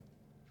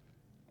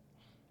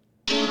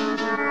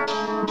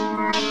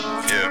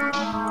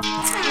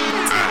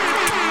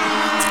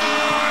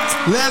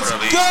Let's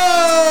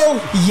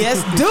go.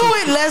 Yes, do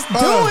it. Let's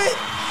do it.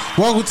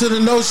 Welcome to the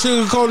No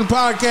Sugar Coating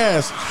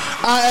Podcast.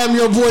 I am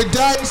your boy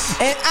Dice.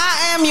 And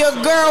I am your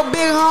girl,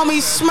 Big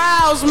Homie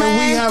Smiles, man.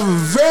 And we have a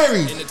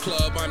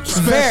very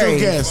special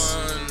guest.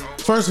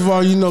 First of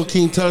all, you know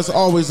King Tut's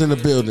always in the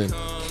building.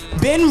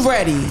 Been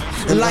ready,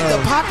 like the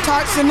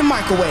Pop-Tarts in the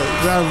microwave.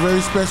 We have a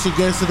very special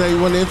guest today. You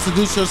want to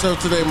introduce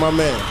yourself today, my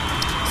man?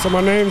 So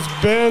my name's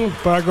Ben,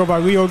 but I go by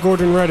Leo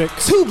Gordon Reddick.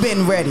 Two Ben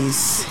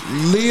Reddys.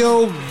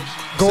 Leo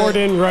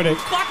Gordon Reddick.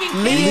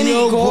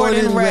 Leo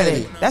Gordon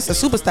Reddick. That's a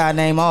superstar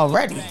name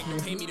already.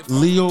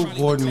 Leo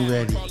Gordon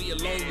Reddick.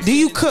 Do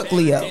you cook,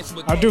 Leo?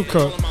 I do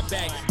cook.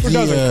 Who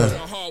doesn't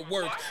cook? All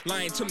right,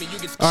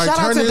 Shout out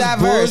turn to this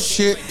Diverse.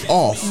 bullshit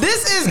off.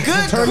 This is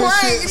good Turn this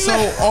shit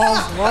crank. so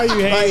off. Why you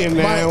hating,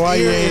 man? Why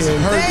you hating?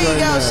 There you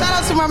go.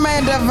 Shout out to my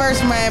man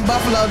Diverse, man.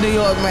 Buffalo, New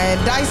York,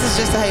 man. Dice is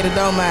just a hater.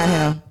 Don't mind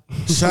him.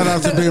 Shout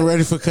out to being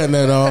ready for cutting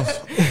that off.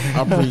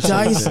 I appreciate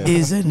Dice that.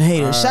 is a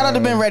hater. Shout out to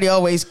Ben Ready,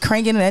 always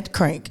cranking that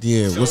crank.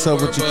 Yeah, what's up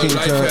with you, King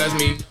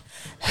Tut?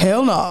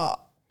 Hell no.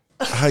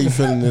 How you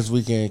feeling this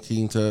weekend,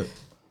 King Tut?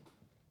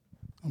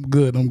 I'm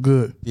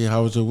good. Yeah,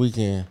 how was your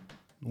weekend?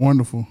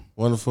 Wonderful.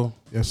 Wonderful?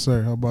 Yes,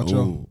 sir. How about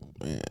y'all? Ooh,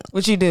 man.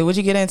 What you do? What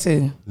you get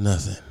into?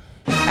 Nothing.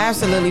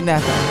 Absolutely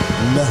nothing.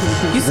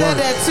 Nothing. You said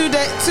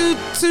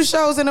that two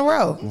shows in a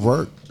row.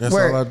 Work. That's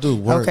Work. all I do.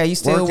 Work. Okay, you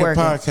still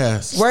working.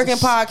 Podcast. Working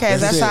podcast.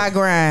 That's it. how I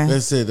grind.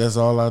 That's it. That's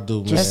all I do,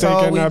 man. Just That's all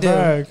stay getting we that do.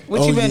 bag.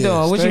 What you been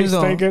doing? What you was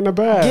Stay doing? getting the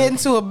bag. Getting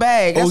to a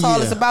bag. That's Oh, all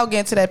yeah. it's about.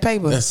 Getting to that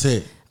paper. That's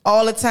it.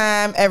 All the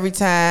time, every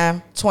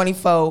time,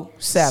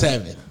 24/7.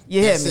 7. You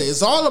hear That's me? it.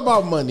 It's all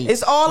about money.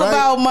 It's all right?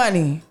 about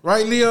money.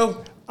 Right,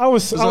 Leo? I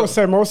would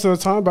say most of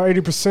the time, about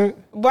 80%.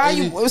 Why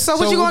you? So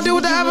what you gonna do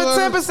with the other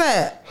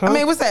 10%? Huh? I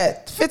mean, what's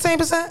that?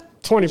 15%?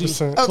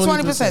 20%. Oh,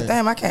 20%. 20%.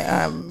 Damn, I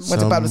can't.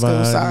 Went to public school.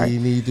 You Sorry.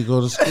 need to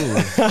go to school.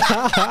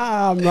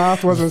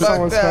 Math wasn't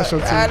someone's Fucked up.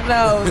 specialty. I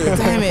know.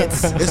 Damn it.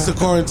 It's the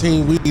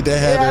quarantine weed that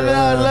had Yeah, I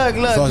her,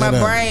 know. Look. fucking My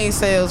up. brain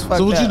cells fucked up.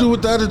 So what you do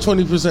with the other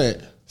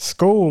 20%?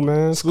 School,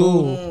 man.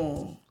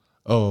 School.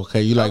 Oh,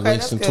 okay. You like Okay,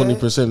 wasting that's good.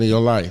 20% of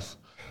your life.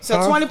 So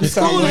Huh?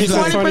 20% school is You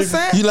like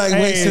 20%? You like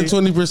Hey. wasting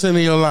 20%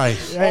 of your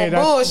life. Hey,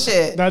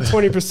 Bullshit. that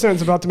 20%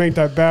 is about to make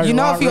that bag. You a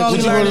know, lot if you richer. only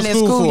What you learning go to in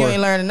school school, you for?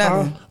 ain't learning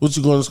nothing. What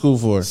you going to school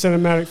for?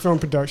 Cinematic film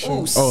production.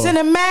 Ooh,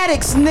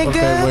 cinematics, nigga.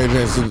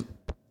 Okay, wait.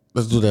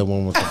 Let's do that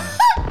one more time.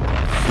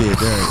 Yeah, there you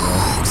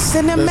go.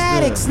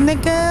 Cinematics,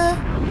 nigga.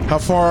 How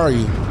far are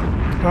you?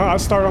 I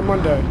start on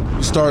Monday.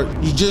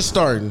 You just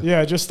starting.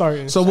 Yeah, just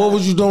starting. So what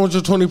was you doing with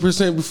your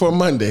 20% before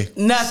Monday?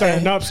 Nothing.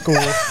 Setting up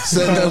school.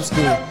 Setting up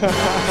school.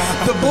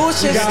 The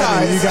bullshit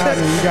starts. You got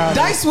it.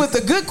 Dice with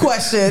the good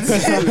questions.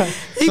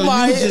 He So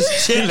might you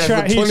just chilling for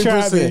tried me.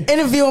 20%.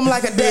 interview him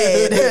like a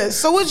dad.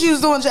 So what you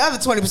was doing with your other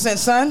 20%,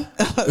 son?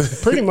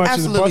 Pretty much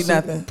Absolutely is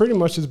nothing. busting. Pretty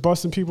much is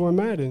busting people in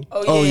Madden.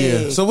 Oh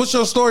yeah. So what's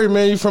your story,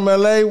 man? You from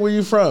LA? Where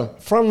you from?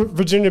 From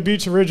Virginia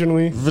Beach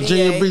originally.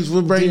 Virginia VA. Beach.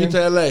 What bring you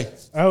to LA?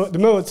 The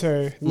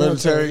military.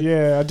 Military.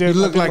 Yeah, I did.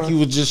 You look I did like my- you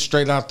was just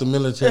straight out the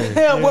military.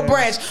 What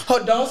branch?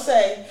 Oh, don't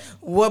say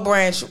what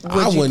branch would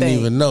I you wouldn't think?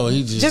 even know.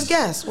 He just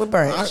guess what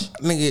branch.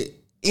 nigga.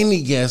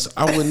 Any guess,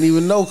 I wouldn't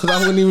even know because I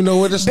wouldn't even know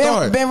where to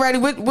start. Ben Ready,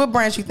 what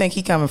branch you think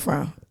he coming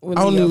from? Where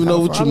I don't Leo even know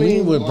come what you from?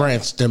 mean with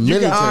branch. The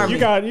military.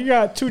 You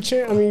got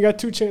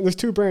two there's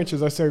two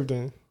branches I served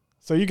in.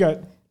 So you got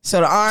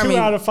So the Army.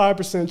 2 out of 5%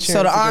 chance. So the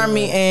to get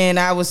Army that. and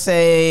I would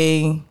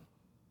say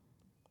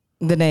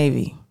the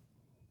Navy.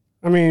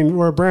 I mean,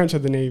 we're a branch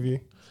of the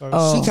Navy.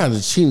 So She kind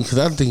of cheating because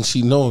I think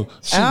she know.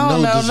 She I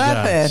don't know this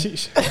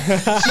guy.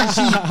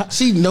 nothing.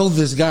 She know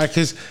this guy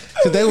because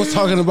they was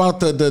talking about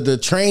the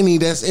training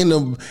that's in the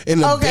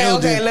Okay,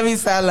 building. let me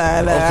start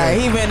lying. Okay.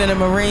 He been in the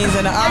Marines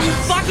and the Army.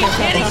 Fucking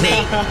kidding me?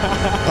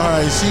 All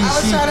right, I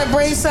was trying to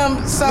bring some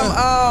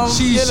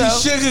she you know.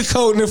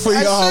 sugarcoating it for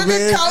y'all,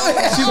 man.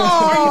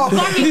 Oh,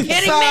 Fucking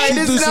kidding sorry, me? She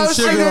this threw no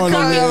some sugar on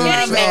sugarcoating. you,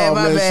 My man. bad, Oh,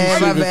 my man, bad,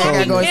 she my bad. I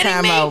gotta go in sugarcoating.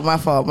 time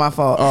out. My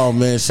fault. Oh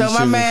man, she So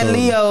my man sugarcoating.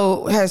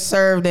 Leo has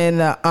served in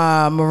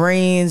the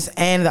Marines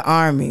and the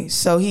Army.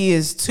 So he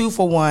is 2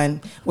 for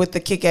 1 with the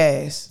kick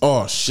ass.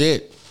 Oh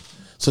shit!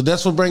 So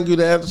that's what bring you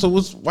to. So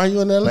why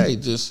you in LA?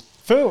 Just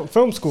film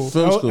school.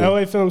 Film school.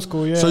 LA film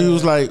school, yeah. so you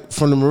was like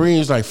from the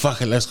Marines, like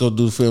fuck it, let's go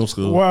do film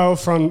school. Well,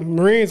 from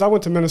Marines, I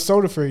went to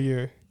Minnesota for a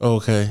year.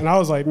 Okay. And I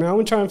was like, man,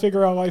 I'm trying to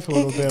figure out life a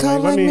little bit.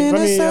 Come Like,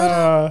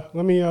 like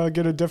let me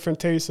get a different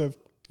taste of,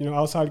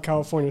 outside of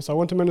California. So I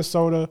went to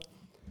Minnesota,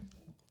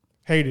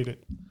 hated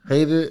it.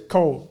 Hated it.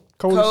 Cold.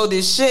 Cold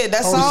as shit.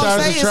 That song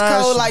Besides say the it's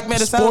trash cold like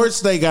Minnesota.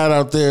 sports they got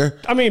out there.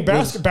 I mean,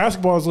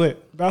 basketball is lit.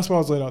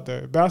 Basketball is lit out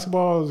there.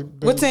 Basketball is.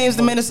 What teams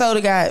the Minnesota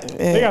got?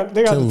 They got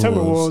the Timberwolves.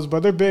 Timberwolves,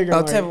 but they're big. Oh,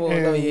 and,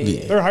 Timberwolves. Oh,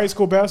 yeah. Their high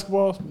school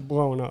basketball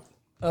blowing up.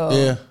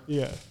 Yeah.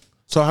 Yeah.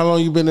 So how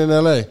long you been in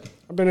LA?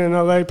 I've been in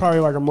LA probably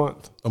like a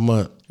month. A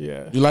month.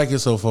 Yeah. You like it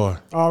so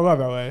far? Oh, I love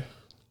LA. It's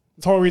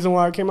the whole reason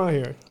why I came out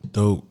here.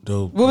 Dope.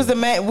 What was the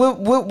man?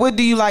 What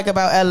do you like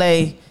about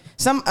LA?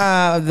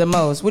 The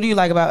most. What do you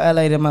like about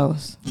LA the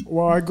most?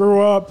 Well, I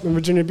grew up in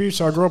Virginia Beach,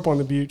 so I grew up on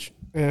the beach.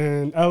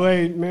 And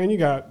LA, man, you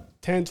got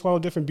 10,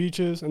 12 different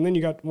beaches, and then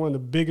you got one of the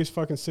biggest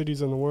fucking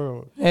cities in the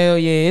world. Hell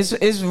yeah, it's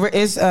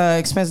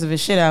expensive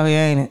as shit out here,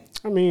 ain't it?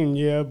 I mean,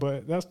 yeah,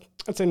 but that's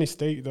any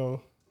state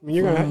though. I mean,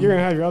 you're gonna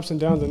have your ups and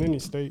downs in any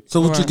state.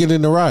 So what you get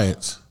in the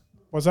riots?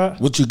 What's that?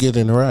 What you get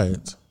in the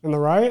riots? In the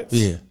riots?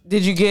 Yeah.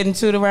 Did you get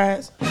into the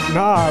riots?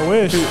 Nah, I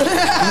wish.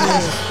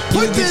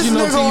 Put this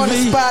nigga on the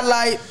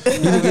spotlight.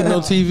 You didn't get no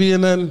TV or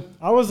nothing?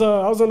 I was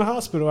in the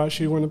hospital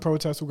actually when the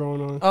protests were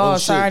going on. Oh,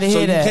 sorry to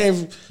hear that. So you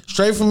came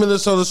straight from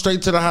Minnesota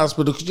straight to the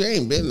hospital because you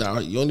ain't been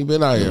out. You only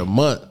been out here a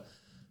month.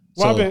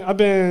 Well, So- I've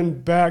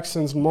been back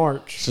since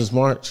March. Since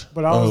March?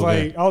 But I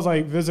was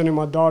like visiting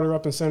my daughter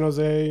up in San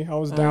Jose. I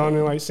was down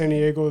in like San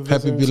Diego Happy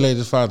visiting.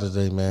 belated Father's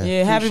Day, man.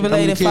 Yeah, happy How many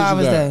belated kids you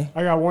Father's got? Day.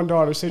 I got one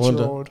daughter,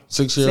 6-year-old.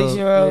 6-year-old?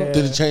 6-year-old. Yeah.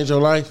 Did it change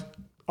your life?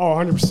 Oh,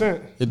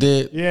 100%. It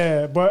did?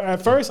 Yeah, but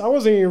at first I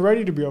wasn't even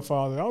ready to be a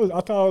father.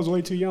 I thought I was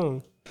way too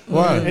young.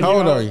 Why? And, How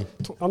old are you?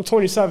 I'm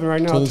 27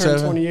 right now. I 27?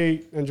 turned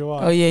 28 in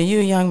July. Oh yeah, you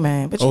a young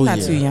man, but you're Oh, not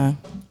yeah. too young.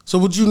 So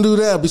what you do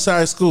there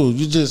besides school?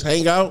 You just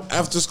hang out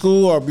after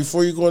school or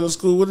before you go into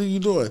school? What are you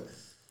doing?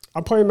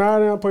 I play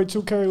Madden, I play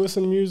 2K,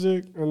 listen to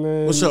music, and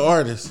then What's your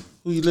artist?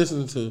 Who you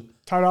listening to?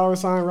 Ty Dolla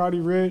 $ign, Roddy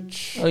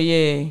Rich. Oh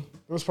yeah,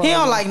 Those he probably-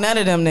 don't like none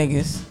of them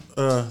niggas.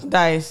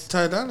 Dice.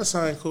 Ty Dolla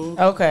 $ign cool.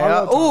 Okay. I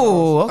love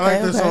Ooh. I Okay.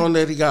 like the Okay. song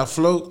that he got,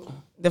 Float.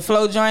 The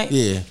flow joint.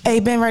 Yeah. Hey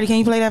Ben, ready? Can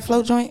you play that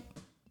flow joint?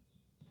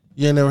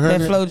 You ain't never heard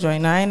That it? flow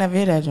joint. No, I ain't never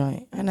heard that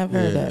joint. I never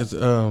heard Yeah, that. it's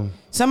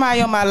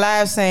Somebody on my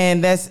live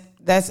saying that's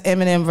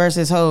Eminem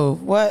versus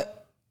Hove.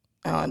 What?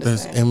 I don't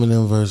that's understand.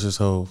 Eminem versus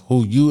Hove.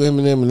 Who you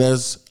Eminem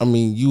and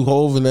you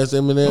Hove and that's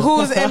Eminem?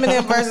 Who's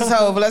Eminem versus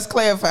Hove? Let's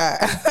clarify.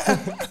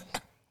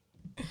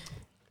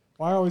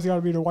 Why I always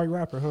gotta be the white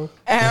rapper, huh?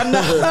 And,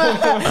 we're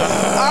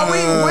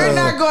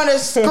not going to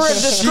She couldn't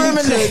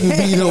discriminate.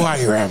 be the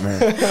white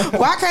rapper.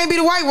 Why can't be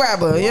the white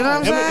rapper? You know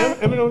what I'm saying?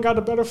 Eminem got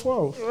the better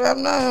flow.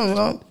 I'm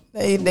not,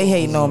 they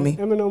hating on me.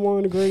 Eminem one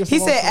of the greatest. He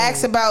of all said, time.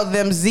 ask about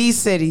them Z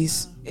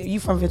cities. You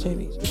from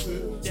Virginia Beach?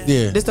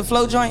 Yeah. This the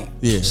flow joint?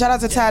 Yeah. Shout out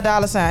to Ty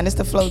Dolla $ign. This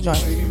the flow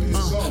joint.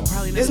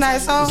 This not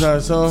his song? Is that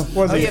a song?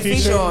 Was Oh, it yeah, a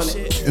feature on it.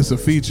 It's a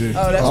feature.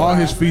 Oh, that's All right.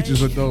 his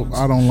features are dope.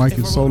 I don't like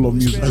his solo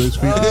music, but his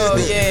features. Oh, are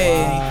dope.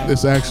 yeah.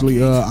 It's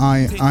actually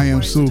I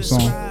Am Sue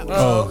song.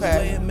 Oh,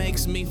 okay. I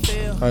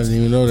didn't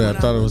even know that. I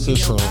thought it was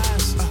his song.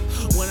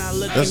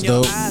 That's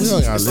dope. We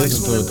don't gotta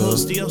listen to it though.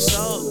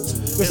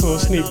 This little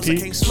sneak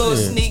peek. Little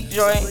sneak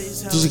joint.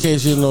 Just in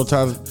case you didn't know,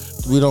 Tyler,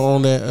 we don't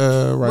own that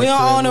right. We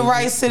don't own the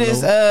rights to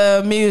this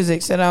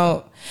music, so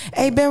don't.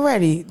 Hey, Ben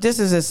Ready, this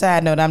is a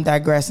side note. I'm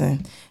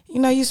digressing. You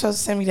know, you supposed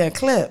to send me that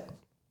clip.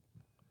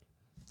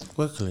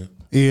 What clip?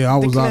 Yeah, I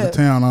was out clip. of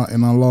town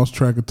and I lost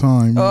track of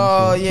time. man.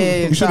 Oh, So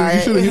yeah. you should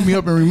have hit me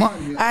up and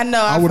remind me. I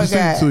know, I would've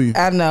forgot. sent it to you.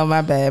 I know,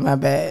 my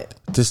bad.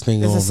 This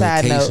thing It's a on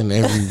side vacation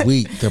note. every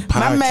week. The podcast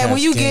My man, when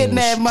you get in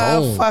that game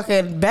is strong.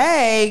 motherfucking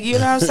bag, you know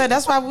what I'm saying?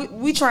 That's why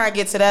we try and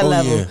get to that Oh,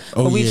 level. yeah.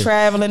 Oh, But we yeah.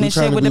 traveling We and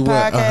trying shit to with the be,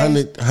 what,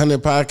 podcast.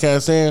 100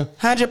 podcasts in?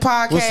 100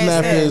 podcasts. What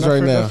Snap in. is right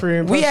now? That's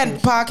pretty We had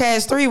impressive.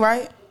 podcast 3,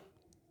 right?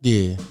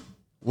 Yeah.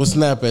 What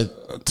Snap at?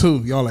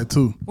 2, y'all at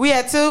 2. We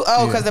had 2?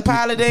 Oh, because the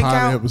pilot didn't Pilot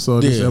count?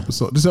 episode. Yeah.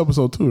 This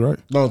episode 2, right?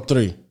 No,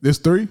 3. This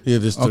 3? Yeah,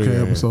 this 3. Okay,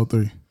 yeah. episode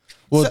 3.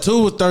 Well,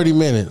 2 was 30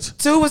 minutes.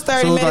 2 was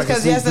 30 So it was minutes like a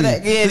because sneak yesterday,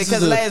 peek. yeah, This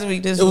because is last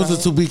week this it was a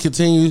joint. to be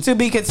continued. To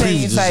be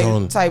continued Previous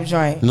on type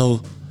joint. No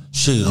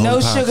sugar. No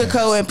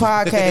sugarcoating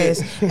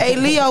podcast. Hey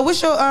Leo,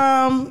 what's your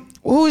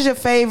who's your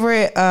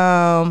favorite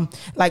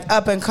like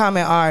up and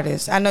coming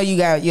artist? I know you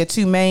got your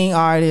 2 main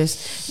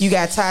artists. You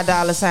got Ty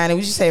Dolla $ign. And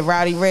would you say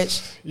Roddy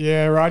Rich?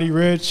 Yeah, Roddy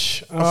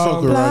Rich. I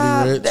fuck with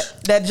Roddy Rich.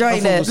 That joint I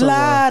fuck that with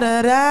la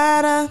da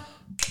da da da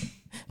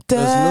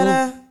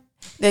That's da.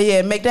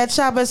 Yeah, make that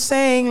chopper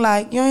sing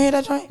like you don't hear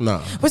that joint? Nah.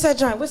 What's that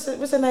joint? What's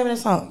the name of that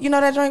song? You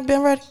know that joint,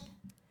 Ben Ready?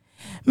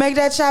 Make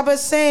that chopper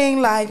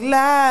sing like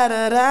la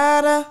da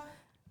da da.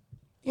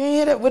 You ain't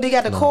hear that? What, they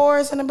got the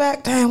chorus in the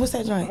back? Damn, what's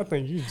that I joint?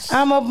 think you.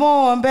 I'm a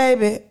born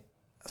baby.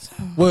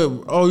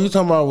 What? Oh, you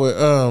talking about with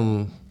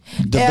the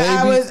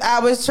Yeah, baby? I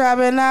was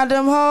traveling out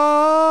them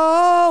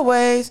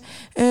hallways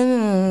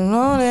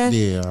and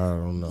Yeah, I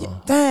don't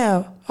know.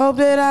 damn. Hope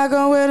that I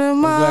go with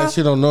him. I'm glad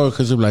she don't know it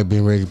because you like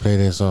being ready to play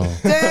that song.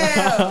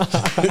 Damn.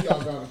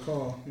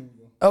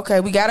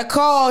 Okay, we got a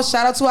call.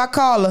 Shout out to our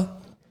caller.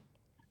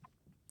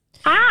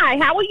 Hi,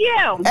 how are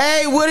you?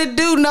 Hey, what it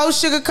do? No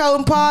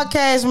sugarcoating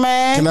podcast,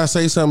 man. Can I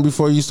say something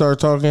before you start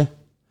talking?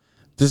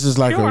 This is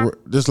like Sure.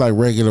 this like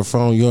regular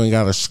phone. You ain't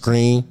got to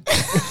scream.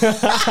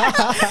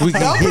 We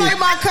can Don't play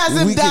my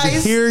cousin we can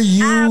Dice. hear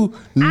you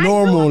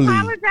normally.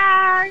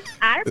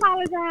 I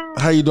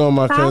apologize. How you doing,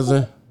 my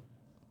cousin?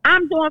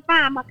 I'm doing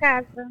fine, my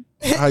cousin.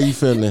 How you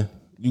feeling?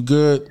 You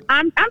good?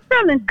 I'm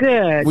feeling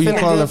good. Where you Feeling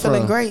calling good,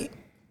 feeling from? great.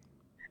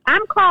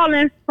 I'm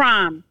calling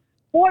from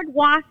Fort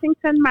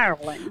Washington,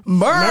 Maryland.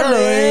 Merlin.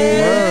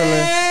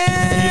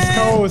 East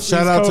Coast.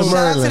 Shout East out to Coast.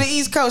 Shout out to Merlin. the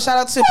East Coast. Shout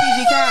out to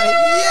PG County.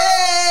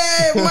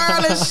 Yeah,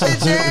 Merlin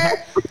shit,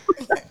 yeah.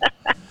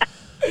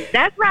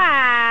 That's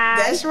right.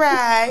 That's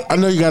right. I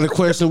know you got a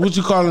question. What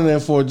you calling in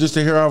for? Just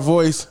to hear our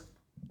voice?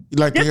 You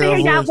like Just to hear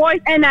your her voice?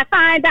 voice and I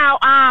find out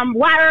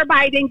why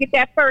everybody didn't get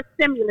that first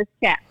stimulus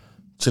check.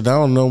 Shit, I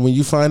don't know. When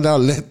you find out,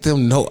 let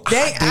them know.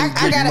 I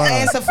got an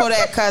answer for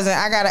that, cousin.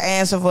 I got an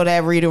answer for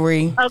that, Rita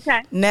Ree.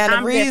 Okay. Now,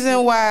 the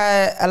reason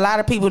why a lot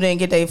of people didn't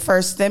get their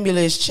first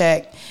stimulus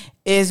check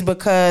is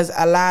because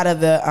a lot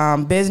of the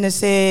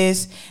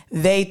businesses,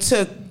 they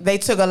took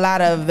a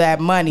lot of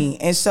that money.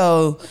 And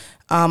so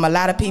a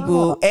lot of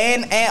people,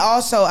 and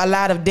also a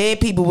lot of dead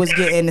people was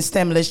getting the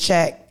stimulus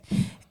check.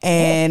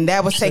 And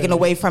that was taken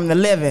away from the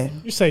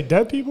living. You say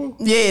dead people?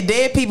 Yeah,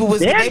 dead people was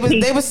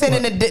they was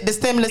sending the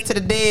stimulus to the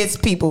dead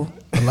people.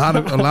 A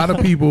lot of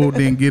people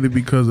didn't get it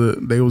because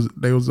they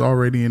was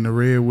already in the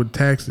red with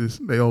taxes.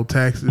 They owe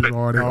taxes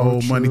or they owe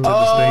money to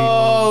the state.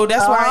 Oh,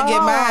 that's why I didn't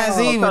get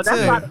mine either so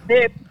that's why too. the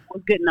dead people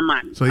was getting the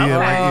money. So yeah,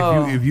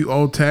 like if you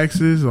owe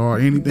taxes or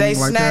anything They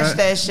like snatched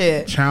that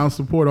shit. child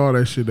support, all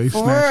that shit, they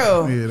For snatched.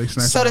 real. Yeah, they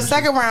snatched. So all the that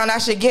second round, I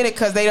should get it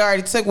because they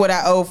already took what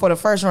I owed for the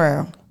first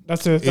round.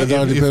 That's it. It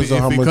all depends on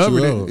how much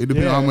you owe. It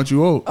depends on how much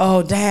you owe.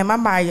 Oh damn, I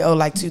might owe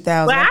like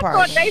 $2,000. But I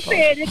thought they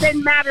said it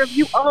didn't matter if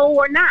you owe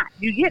or not.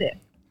 You get it.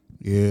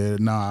 Yeah,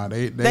 nah,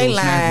 they was lying.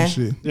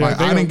 snatching shit. Yeah, like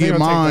they I didn't gonna get take the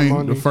mine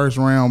money. the first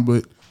round,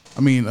 but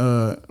I mean,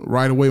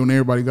 right away when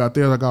everybody got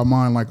theirs, I got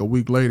mine like a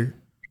week later.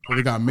 So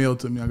they got mailed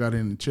to me. I got it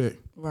in the check.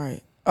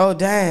 Right. Oh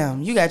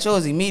damn, you got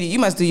yours immediate. You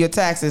must do your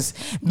taxes.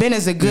 Ben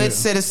is a good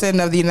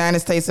citizen of the United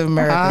States of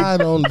America. I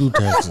don't do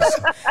taxes.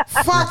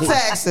 Fuck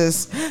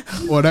taxes.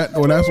 Well,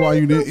 that's why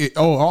you did.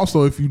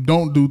 Also, if you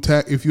don't do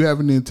if you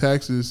haven't done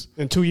taxes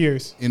In 2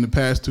 years. in the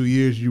past 2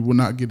 years, you will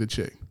not get a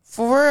check.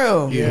 For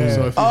real. Yeah.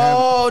 So if you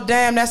Oh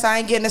damn, that's I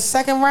ain't getting a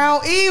second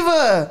round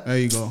either. there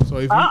you go. So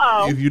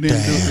if you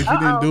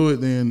didn't do it,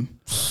 then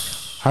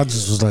I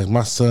just was like,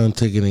 my son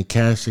taking in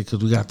cash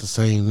because we got the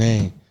same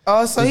name.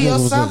 Oh, so This your nigga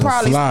was son looking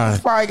probably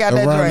fly. got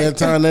that Around drink. that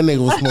time, that nigga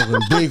was smoking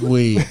big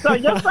weed. So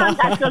your son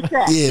got your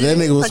check. Yeah, that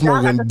nigga was So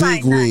y'all got smoking the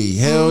big same weed.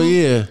 Hell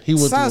yeah. He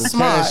went Son to the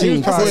smart. cash. He He was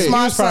was probably quick.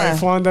 smart. He was probably son.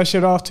 flying that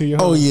shit off to you.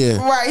 Huh? Oh yeah.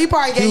 Right, he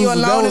probably gave He you a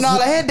was- that loan and was all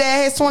the- that. His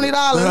dad has $20.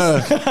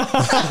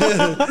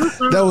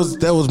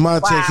 That was my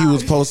check he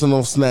was posting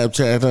on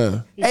Snapchat,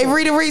 huh? Hey,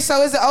 Rita Reed,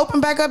 so is it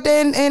open back up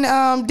there in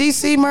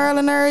DC,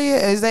 Maryland area?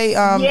 Is they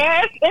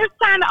Yes, it's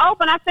trying to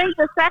open. I think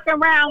the second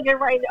round get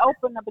ready to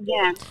open up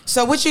again.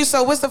 So what's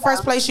the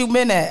first place you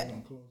been at?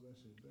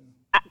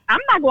 I'm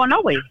not going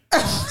nowhere.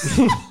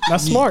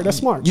 That's smart. That's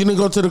smart. You didn't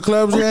go to the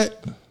clubs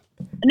yet?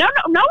 No.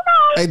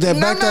 Hey, that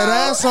No, back that no.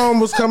 ass song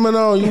was coming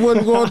on. You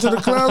wasn't going to the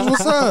clubs?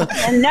 What's up?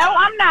 And no,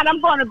 I'm not. I'm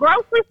going to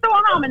grocery store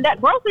home, and that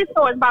grocery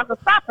store is about to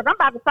stop, but I'm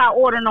about to start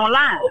ordering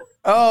online.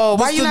 Oh, why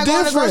What's you the not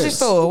going to the grocery difference?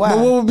 store? Why? But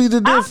what would be the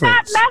I'm not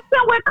difference?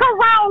 messing with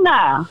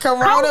Corona.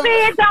 Corona-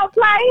 COVID don't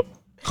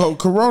play.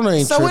 Corona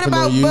ain't So what tripping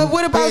about on you. but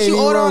what about They you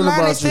ain't order worried online?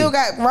 They about still you.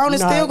 got Rona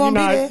still gonna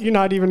be there. You're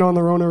not even on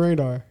the Rona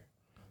radar.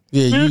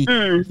 Yeah,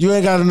 you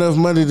ain't got enough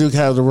money to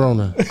have the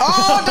Rona.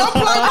 Oh, don't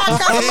play my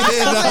cousin.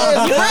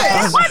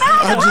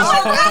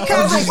 My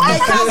cousin is rich. Hey,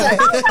 cousin.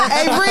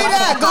 Hey,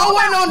 Rita, go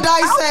in on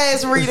Dice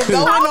ass, Rita.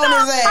 Go in on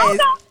his ass.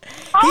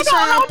 He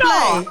trying to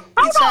play.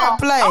 He trying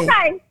to play.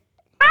 Okay.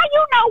 How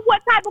you know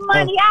what type of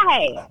money I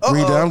have?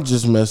 Rita, I'm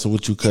just messing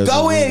with you, cousin.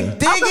 Go in, Rita.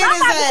 dig in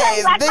his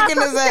ass, dig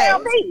in his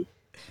ass.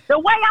 The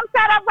way I'm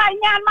set up right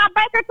now in my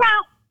bank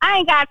account, I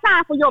ain't got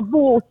time for your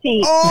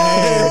bullshit.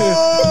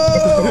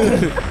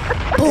 Oh,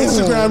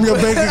 Instagram your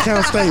bank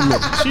account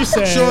statement. She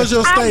said. Show us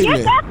your I get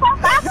statement. that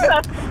from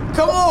my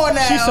come on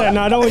now. She said,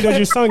 not only does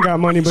your son got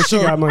money, but she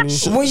got money.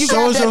 When you Show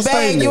got us your that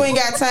bag, statement. you ain't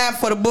got time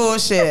for the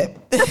bullshit.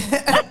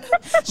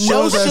 Show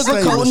No us that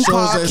sugarcoating statement. Show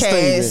us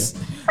that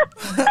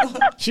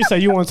podcast. She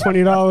said, you want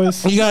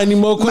 $20? You got any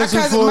more My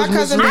questions cousin, for my us, Miss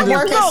cousin been Rita?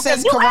 working Look, since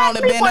if you Corona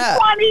ask me been for up.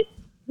 20,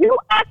 you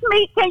ask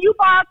me, can you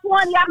borrow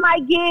 20? I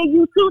might give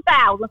you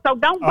 2,000. So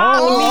don't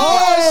bother me.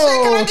 Oh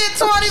shit! Can I get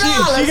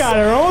 $20? She got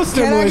her own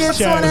Can I get stimulus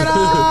check.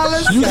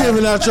 $20? You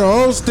giving out your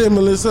own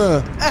stimulus,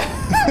 huh?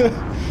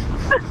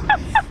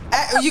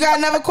 You got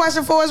another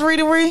question for us,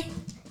 Rita Ree?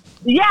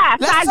 Yes,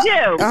 I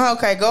do.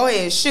 Okay, go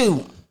ahead.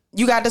 Shoot.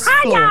 You got the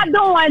How floor.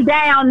 y'all doing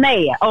down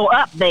there or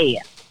up there?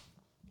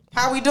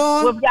 How we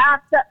doing? With y'all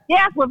stuff,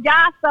 yes, with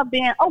y'all stuff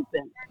being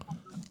open.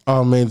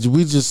 Oh man,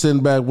 we just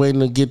sitting back waiting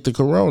to get the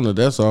corona.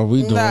 That's all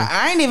we doing. Nah,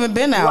 I ain't even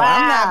been out.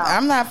 Wow.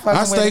 I'm not fucking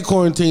I with stay it.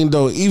 quarantined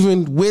though,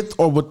 even with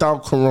or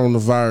without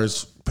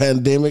coronavirus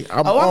pandemic.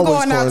 I'm Oh, I'm always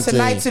going out quarantined.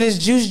 tonight to this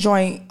juice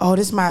joint. Oh,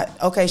 this my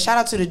okay. Shout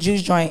out to the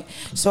juice joint.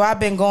 So I've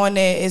been going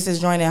there. It's this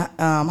joint in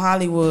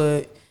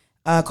Hollywood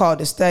called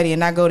The Study,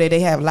 and I go there. They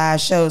have live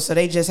shows, so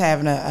they just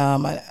having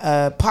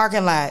a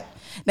parking lot.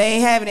 They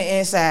ain't having it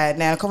inside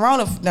now.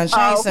 Corona done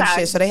changed some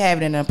shit, so they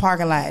have it in a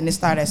parking lot, and it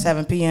started at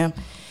 7 p.m.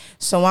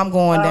 So I'm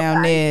going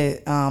down there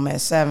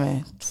at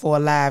 7 for a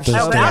live show.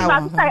 That's But I was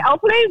about to say,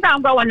 please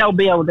don't go in no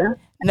building.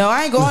 No,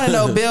 I ain't going to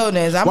no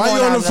buildings. I'm While going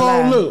you on out the in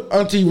phone, live. look,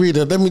 Auntie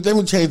Rita, let me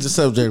change the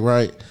subject,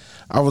 right?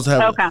 I was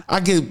having Okay.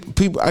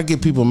 I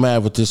get people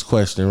mad with this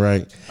question,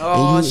 right?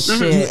 Oh, and you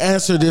shit.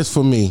 answer this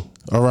for me,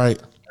 all right?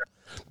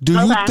 Do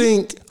you Okay.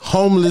 think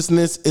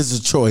homelessness is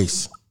a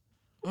choice?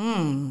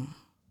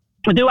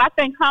 Do I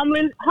think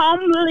homelessness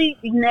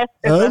is a choice?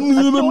 Let me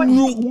do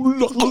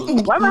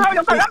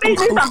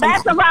some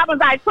Baskin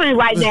Robbins ice cream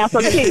right now.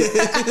 So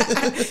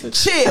chill.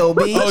 Chill,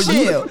 B.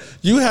 Chill.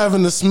 You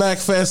having the smack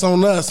fest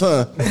on us,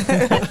 huh?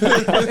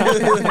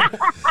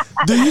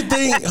 Do you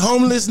think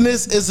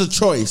homelessness is a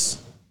choice?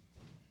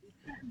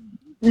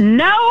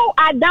 No,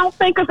 I don't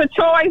think it's a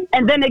choice.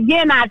 And then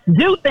again, I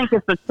do think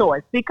it's a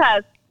choice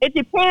because it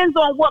depends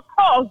on what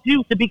caused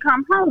you to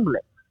become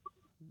homeless.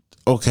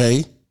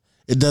 Okay.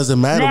 It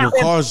doesn't matter Now,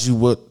 what caused you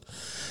what.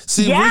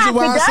 See, Yeah, reason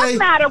why it does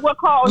matter what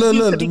caused you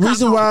to the become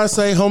reason why I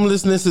say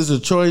homelessness is a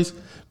choice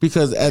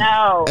because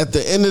at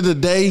the end of the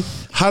day,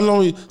 how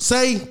long?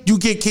 Say you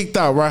get kicked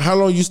out, right? How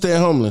long you stay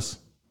homeless?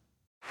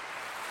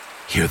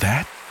 Hear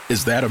that?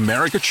 Is that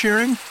America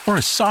cheering or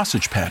a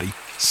sausage patty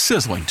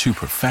sizzling to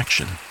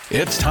perfection?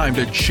 It's time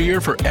to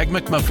cheer for Egg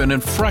McMuffin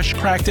and fresh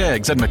cracked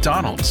eggs at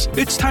McDonald's.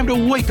 It's time to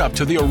wake up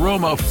to the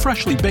aroma of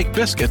freshly baked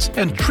biscuits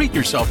and treat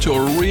yourself to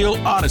a real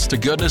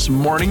honest-to-goodness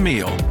morning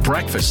meal.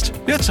 Breakfast,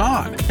 it's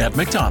on at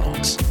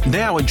McDonald's.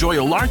 Now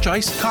enjoy a large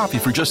iced coffee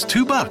for just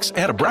 $2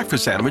 and a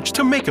breakfast sandwich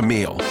to make a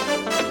meal.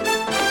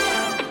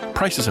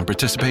 Prices and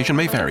participation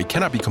may vary.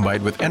 Cannot be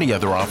combined with any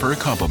other offer or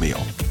combo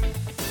meal.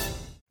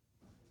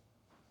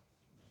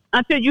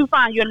 Until you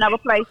find you another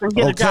place and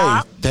get a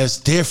job. That's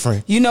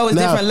different. You know, it's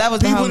different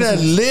levels of people that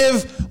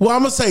homelessness. live, well, I'm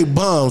going to say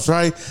bums,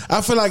 right?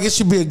 I feel like it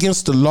should be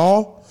against the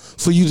law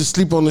for you to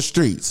sleep on the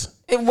streets.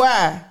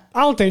 Why?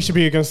 I don't think it should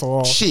be against the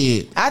law.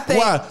 Shit. I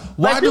think. Why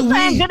But you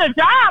can't get a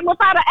job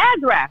without an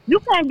address. You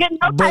can't get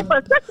no type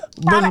of assistance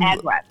without an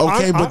address.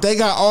 Okay, but they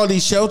got all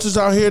these shelters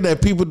out here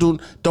that people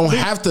don't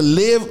have to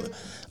live.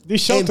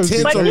 These shelters,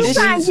 but you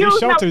can't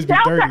use no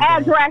shelter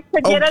address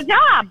to get a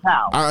job,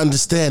 though. I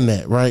understand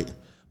that, right?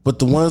 But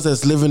the ones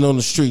that's living on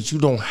the streets, you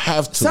don't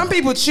have to. Some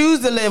people choose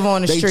to live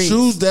on the streets. They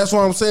choose. That's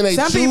what I'm saying. They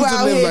some choose people to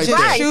out live here like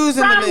just that.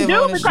 choosing Some to live do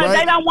on the because streets.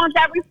 they don't want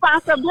that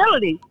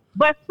responsibility.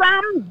 But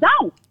some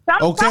don't.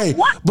 Some Okay, don't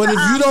want but if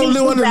you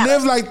don't want to that.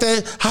 live like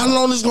that, how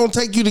long is it going to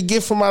take you to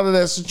get from out of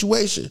that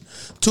situation?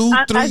 2,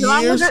 3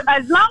 years?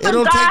 As long as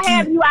It'll God take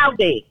have you out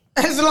there.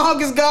 As long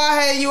as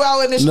God had you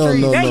out in the No,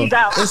 streets. no, There no. you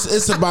go.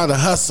 It's about a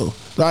hustle.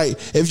 Like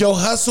if your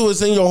hustle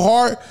is in your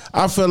heart,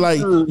 I feel like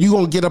you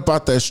gonna get up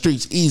out that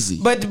streets easy.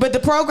 But the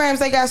programs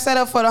they got set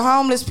up for the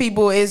homeless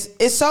people is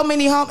so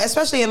many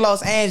especially in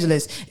Los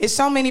Angeles. It's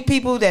so many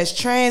people that's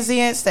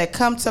transients that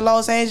come to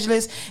Los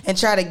Angeles and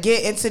try to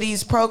get into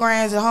these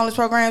programs and homeless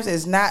programs.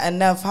 Is not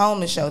enough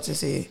homeless shelters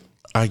here.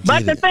 I get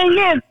But it. the thing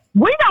is,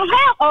 we don't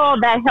have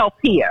all that help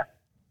here.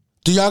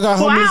 Do y'all got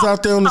homeless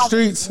out there on the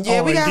streets?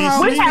 Yeah, we got in DC.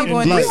 homeless We have- people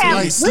in we Like, have-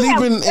 like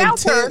sleeping in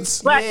shelters,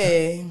 tents? but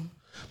yeah.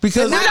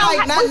 Because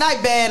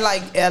Not bad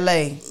like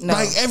LA. No.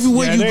 like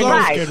everywhere Yeah, you they go,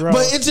 go Skid Row.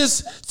 but it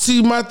just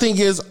see my thing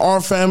is our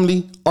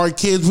family, our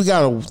kids, they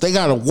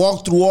gotta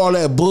walk through all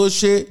that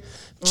bullshit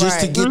just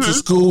to Right. get to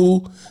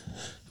school.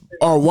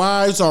 Our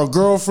wives, our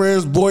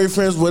girlfriends,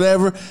 boyfriends,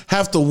 whatever,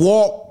 have to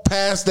walk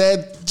past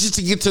that just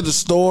to get to the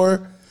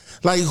store.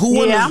 Like who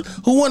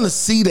wanna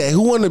see that?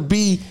 Who wanna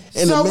be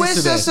in the So midst what's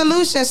of the that?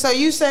 solution? So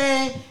you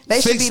saying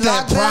they should Fix be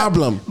that locked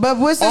problem. up? But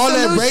what's the all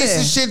solution? that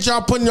racist shit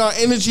y'all putting your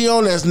energy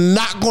on that's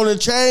not gonna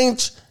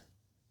change?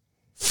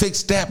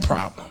 Fix that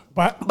problem.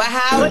 But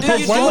how do you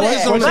do what's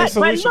that? your But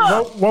solution?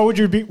 look, What would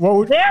you be? What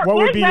would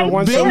be your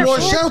one Build more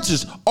solution?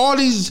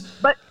 shelters.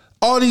 But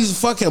All these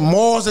fucking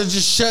malls that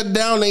just shut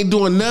down, they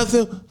doing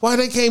nothing. Why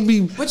they can't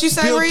be What you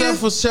say, built Rita? up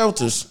for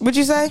shelters? What'd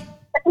you say?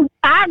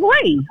 I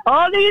agree.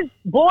 All these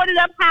boarded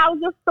up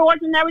houses, stores,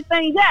 and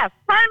everything. Yes,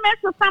 turn them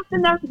into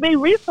something that be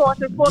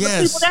resources for the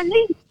people that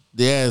need it.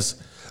 Yes.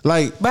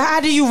 Like, But how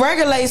do you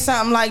regulate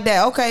something like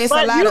that? Okay, it's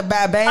But a lot you- of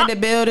abandoned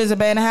buildings,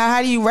 abandoned house.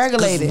 How do you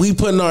regulate it? we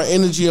putting our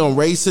energy on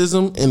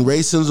racism, and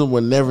racism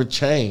will never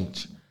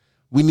change.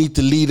 We need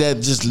to leave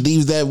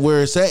that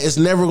where it's at. It's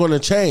never going to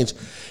change.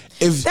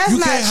 If That's you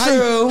not can't,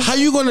 true. How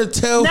you going to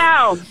tell?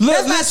 No.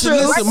 Look, That's listen, not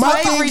true. listen. My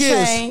thing Slavery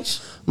is,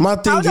 changed. my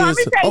thing Hold on, let is,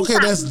 me tell you okay,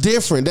 something. that's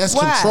different. That's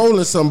Why?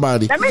 controlling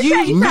somebody. Let me You-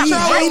 tell you me something.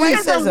 hating-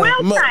 Racism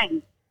will Ma-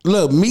 change.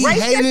 Look, me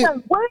hating.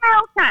 Racism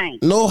will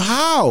change. No,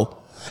 how?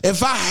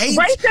 If I hate,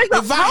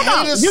 Racism. if I Hold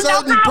on. hate a You know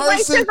certain how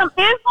person, racism is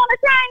going to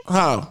change?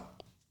 how?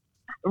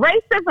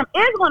 Racism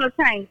is going to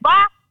change.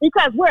 Why?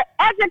 Because we're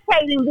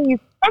educating these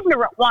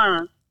ignorant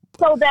ones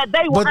so that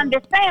they will But-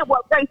 understand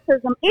what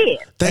racism is.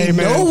 They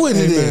Amen. know what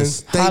it Amen.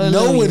 is. They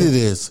know what it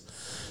is.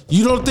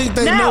 You don't think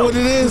they know what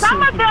it is?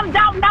 Some of them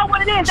don't know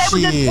what it is. They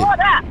were just brought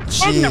up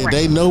ignorant.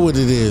 They know what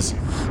it is.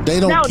 They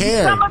don't No,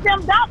 care. some of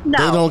them don't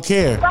know. They don't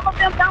care. Some of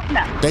them don't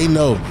know. They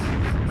know.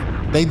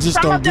 They just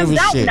Some don't of them give a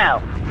don't shit.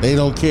 know. They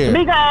don't care.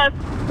 Because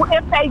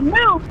if they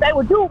knew, they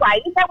would do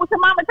right. Isn't that what your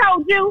mama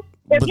told you?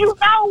 If But- you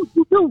know,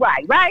 you do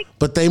right, right?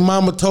 But they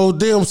mama told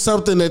them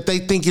something that they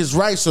think is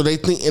right, so they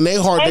think in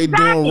their heart they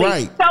doing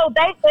right. So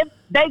if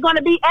they're going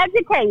to be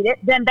educated,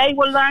 then they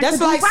will learn That's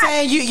to like do right.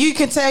 saying you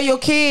can tell your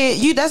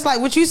kid that's like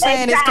what you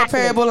saying Exactly. is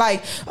comparable.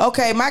 Like,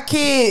 okay, my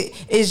kid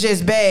is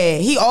just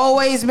bad. He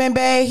always been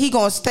bad. He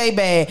gonna stay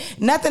bad.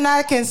 Nothing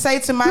I can say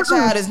to my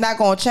child is not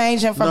gonna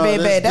change him from No, being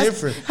that's bad. That's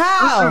different.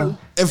 how.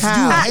 If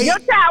How? you hate, Your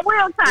child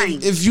will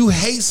change. if you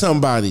hate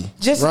somebody,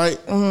 Just- right?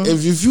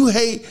 If you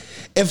hate,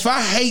 if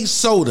I hate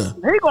soda,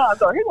 He going to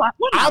go.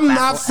 I'm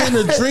not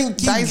finna keep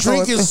Dice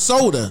drinking going.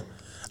 soda.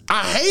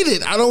 I hate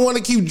it. I don't want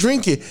to keep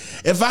drinking.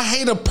 If I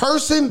hate a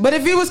person, But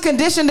if you was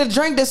conditioned to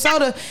drink the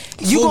soda,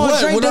 you for gonna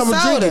what? drink What the I'ma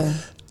soda. drink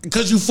it?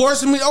 Because you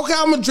forcing me. Okay,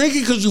 I'm gonna drink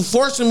it because you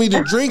forcing me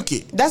to drink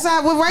it. That's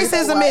how what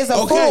racism is, a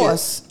Okay,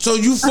 force. so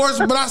you force,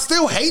 but I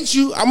still hate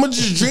you. I'm gonna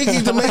just drink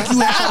it to make you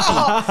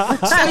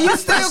happy. So you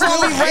still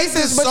gonna be still hate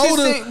racist, the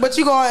soda. but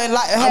you gonna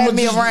like have I'ma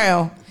me just-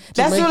 around.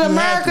 That's make what you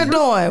America happy.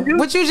 doing.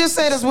 What you just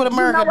said is what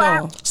America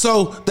doing.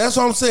 So that's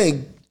what I'm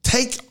saying.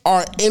 Take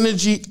our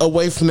energy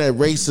away from that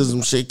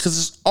racism shit because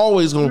it's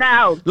always gonna.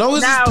 Long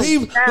as it's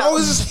people, long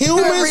as it's Reese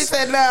humans,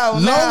 said no.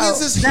 long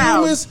as it's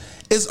humans,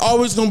 it's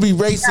always gonna be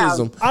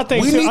racism. I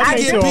think we to- need I to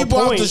think get to a people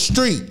off point. the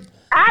street.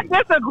 I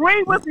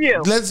disagree with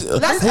you. Let's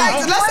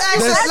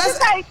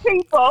Educate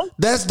people.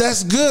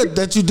 That's good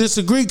that you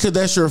disagree because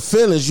that's your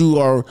feelings. You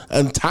are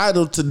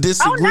entitled to Oh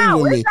disagree no,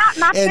 with me. it's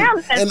not my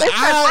feelings. And It's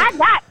just I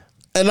got.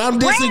 and I'm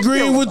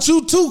disagreeing with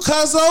you too,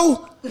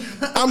 Cuzzo.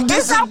 I'm It's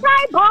disagreeing.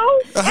 okay,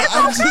 boo. It's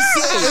I'm okay.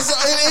 just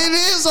saying, it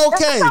is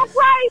okay. It's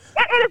okay.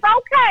 It is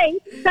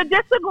okay to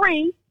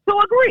disagree to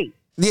agree.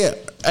 Yeah,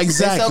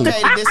 exactly. It's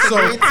okay to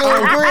disagree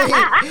to agree.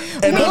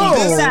 And I'm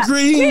He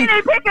disagreeing.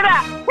 didn't pick it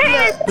up. He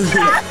didn't pick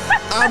it up.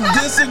 I'm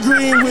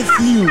disagreeing with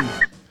you.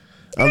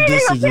 I'm He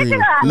didn't pick disagreeing. it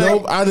up.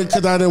 Nope, I didn't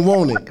because I didn't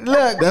want it.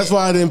 Look. That's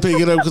why I didn't pick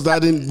it up because I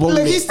didn't want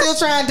Look, he's it. still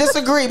trying to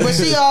disagree, but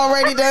she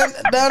already done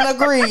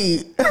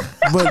agreed.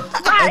 But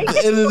at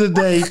the end of the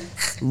day,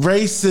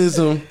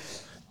 racism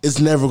is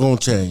never gonna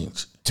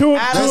change. To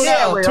I don't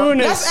know. an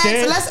Let's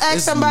extent. ask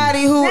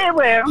somebody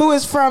who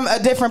is from a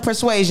different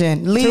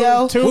persuasion.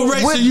 Leo, To- What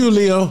race are you,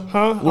 Leo?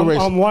 Huh? What race?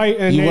 I'm white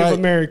and You Native white?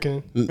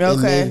 American. And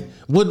Okay. then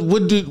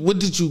what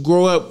did you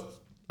grow up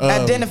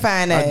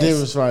identifying as?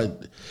 identifying?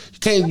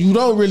 You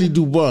don't really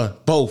do one,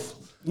 both.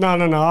 No.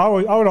 I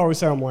would always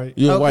say I'm white.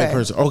 You're a white Okay.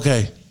 person.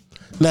 Okay.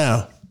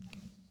 Now,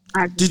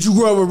 did you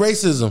grow up with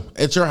racism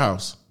at your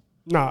house?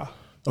 Nah.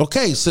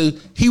 Okay, so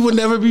he would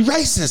never be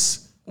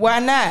racist. Why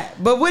not?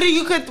 But what do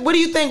you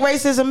think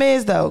racism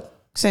is though?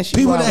 Since you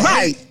People are that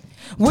white? hate.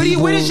 What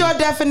people- is your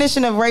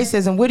definition of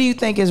racism? What do you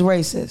think is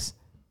racist?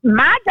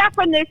 My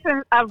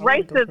definition of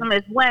racism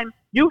is when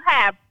you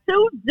have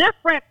two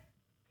different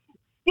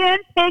skin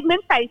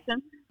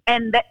pigmentation,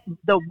 and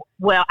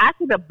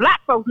actually the black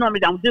folks normally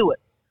don't do it,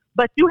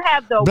 but you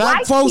have the Black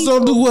white folks people,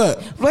 don't do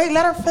what? Wait,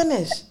 let her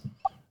finish.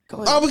 Go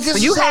ahead. Oh,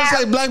 because You you sound have-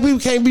 like black people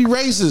can't be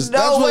racist. No,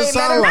 That's what wait, it let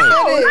sounds her like.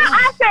 finish. No,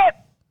 I said,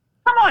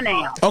 come on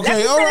now. Okay, Let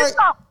me all finish right.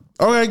 talking.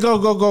 Okay,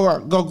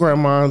 go,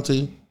 grandma,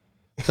 auntie.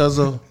 Because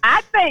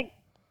I think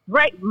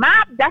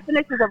my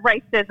definition of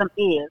racism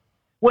is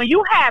when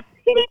you have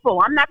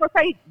people, I'm not going to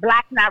say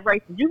black, not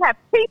racist, you have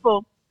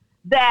people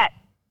that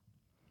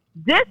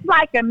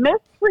dislike and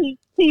mistreat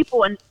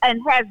people and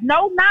has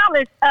no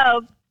knowledge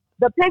of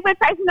the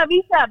pigmentation of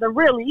each other,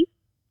 really,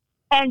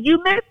 and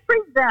you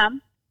mistreat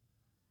them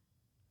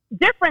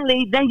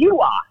differently than you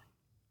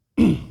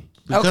are.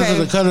 because of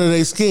the color of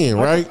their skin,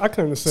 right? I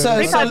couldn't have said So-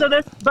 that.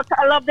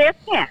 Because of their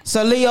skin.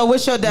 So Leo,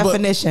 what's your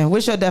definition?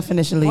 What's your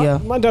definition, Leo?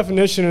 My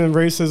definition of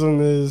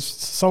racism is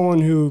someone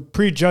who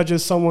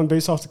prejudges someone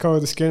based off the color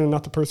of the skin and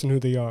not the person who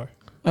they are.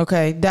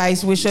 Okay,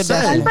 Dice, what's your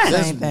Same. definition?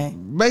 That's Same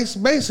thing.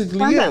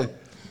 Basically, yeah.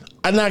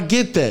 And I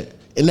get that.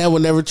 And that will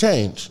never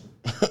change.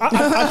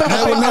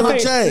 That will never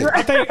change.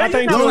 I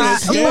think to No, an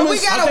it's extent, humans. But we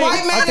got a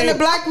white man and a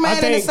black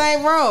man in the same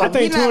room. I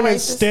think He to not an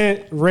racist.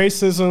 extent,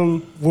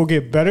 racism will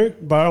get better,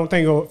 but I don't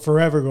think it'll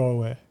forever go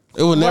away.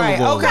 It will never Right,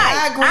 go okay, away.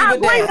 I agree I with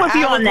agree that. with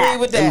you I on agree that.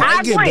 with It that.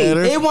 might get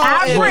better. It won't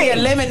I agree. be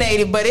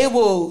eliminated, but it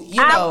will,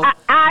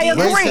 I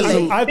agree.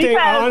 Racism. I think-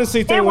 I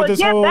honestly think it with would this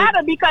get whole- better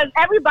because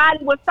everybody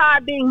would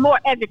start being more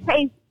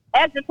educated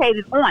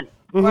on it.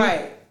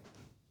 Right.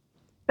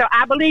 So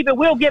I believe it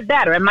will get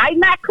better. It might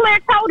not clear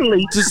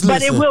totally, Just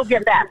but it listen. will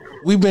get better.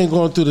 We've been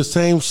going through the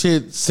same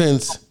shit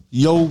since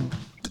your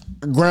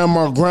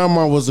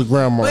grandma was a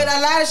grandma. But a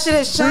lot of shit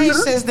has changed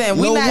since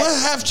then. No,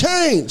 what have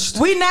changed?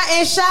 We not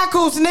in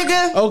shackles,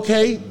 nigga.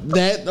 Okay,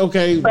 That's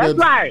but,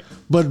 right.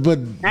 But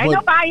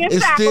nobody in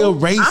it's still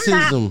shackles. I'm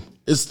not. racism.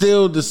 It's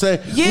still the same.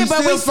 Yeah, but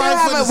we still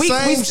fight for have the we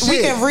same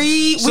shit. can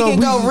read, So we can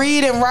go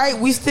read and write.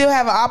 We still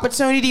have an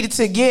opportunity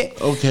to get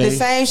Okay. the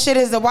same shit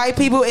as the white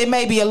people. It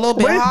may be a little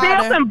bit We still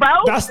harder. can vote.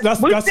 That's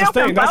We the still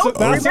thing. can That's vote.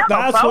 that's Remember,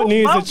 what vote,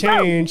 needs to vote,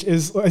 vote. change.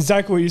 Is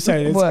exactly what you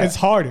said. What? It's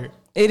harder.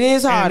 It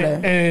is harder.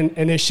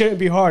 And it shouldn't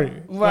be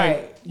harder. Right.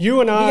 Like,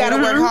 you and I, We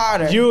gotta work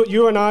harder.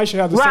 You and I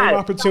should have the Right. same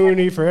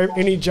opportunity for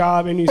any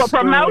job, any For school,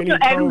 promotion,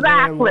 any program,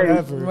 exactly.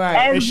 whatever.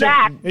 Right.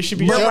 Exactly. It should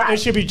be Right. it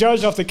should be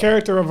judged off the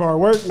character of our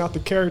work, not the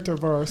character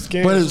of our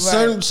skin. But it's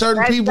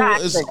certain people,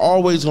 it's Exactly.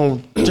 always gonna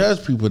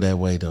judge people that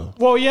way though.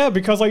 well, yeah,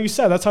 because like you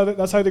said, that's how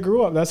they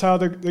grew up. That's how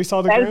they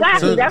saw the Exactly.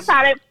 grandparents. That's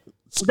how they.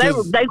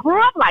 They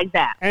grew up like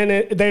that. And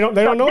they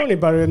don't know any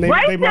better. And they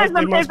must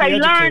Racism is a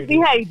learned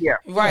behavior.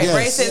 Right. Yes.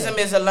 Racism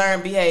is a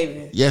learned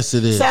behavior. Yes,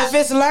 it is. So if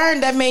it's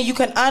learned, that means you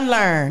can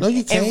unlearn. No,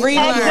 you can't. And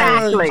relearn.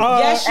 Exactly.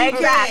 Yes, you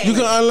Exactly. You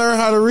can unlearn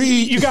how to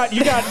read. You got.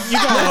 You can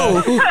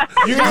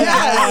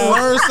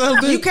unlearn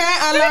something. You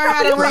can't unlearn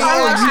how to read.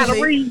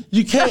 Actually.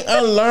 You can't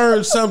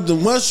unlearn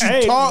something once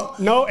you talk.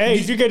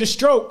 If you get a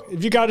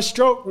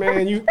stroke,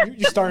 man, you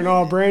starting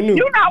all brand new.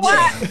 You know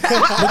what?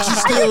 But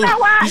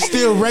you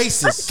still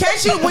racist. Can't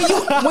you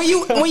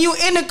when you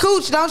in the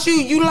cooch, don't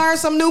you learn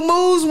some new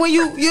moves when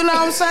you know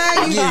what I'm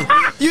saying?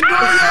 You can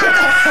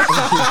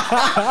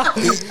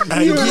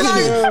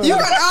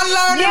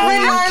unlearn and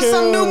relearn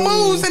some new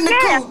moves in the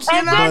cooch.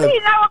 And then he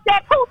know if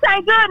that cooch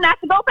ain't good enough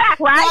to go back,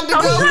 right? Not to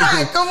go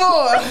back. Come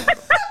on.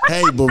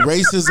 Hey, but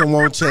racism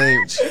won't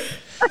change.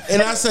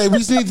 And I say we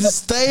need to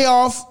stay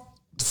off.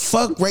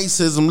 Fuck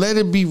racism. Let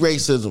it be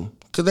racism.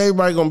 Because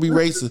everybody going to be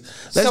racist.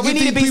 Let's So we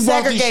get need to these be people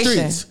off these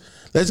segregation. streets.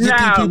 Let's get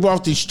these people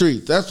off these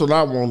streets. That's what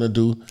I want to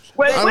do.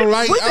 We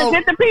can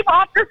get the people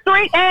off the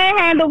street and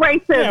handle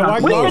racism. Yeah,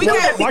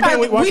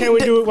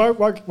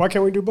 why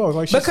can't we do both?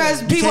 Like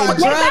because people are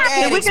drug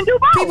addicts. We can do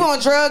both. People are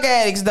drug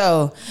addicts,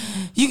 though.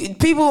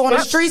 People on the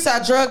streets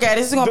are drug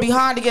addicts. It's gonna be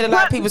hard to get a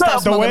lot of people to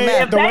stop smoking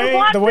meth. If they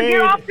want to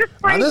get off the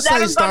I street, just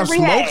say stop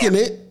smoking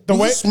it. You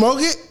can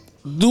smoke it.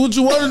 Do what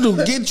you want to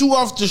do. Get you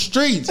off the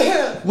streets.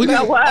 We need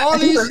all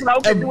these.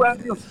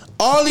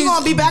 You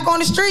gonna be back on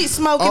the street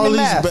smoking the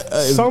meth.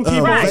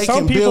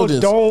 Some people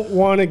don't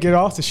want to get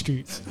off the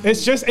streets.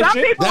 It's just Some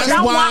people that's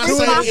don't why want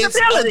I say it's a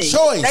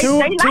choice. They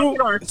like it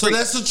on the So street.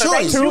 that's a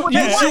choice. You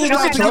choose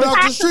not to get off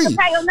the street.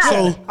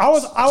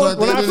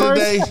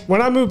 So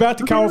when I moved back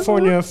to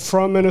California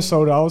from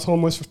Minnesota, I was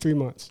homeless for 3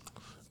 months.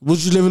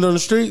 Was you living on the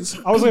streets?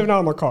 I was living out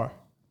of my car.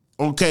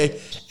 Okay,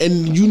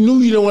 and you knew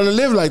you didn't want to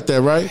live like that,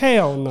 right?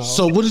 Hell no.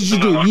 So what did you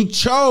do? You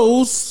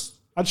chose.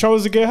 I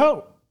chose to get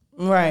help.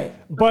 Right.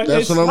 But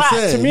that's what I'm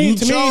saying.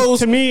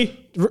 To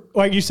me,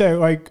 like you said,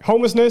 like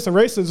homelessness and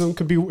racism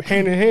could be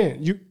hand in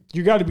hand. You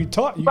got to be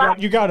taught.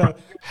 You got to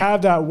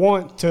have that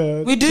want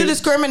to. We do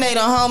discriminate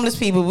on homeless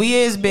people. We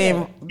is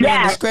being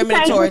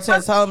discriminatory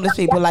towards homeless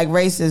people, like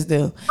racists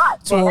do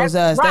towards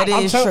us. That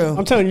is true.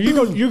 I'm telling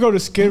you, you go to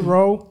Skid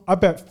Row. I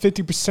bet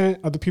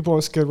 50% of the people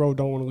on Skid Row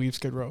don't want to leave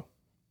Skid Row.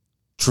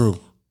 True.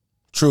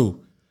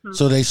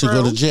 So they should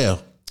go to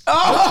jail.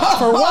 Oh,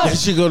 for what? They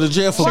should go to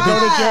jail for Go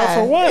to jail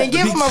for what? And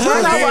give them a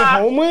Because they're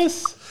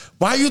homeless.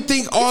 Why you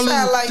think all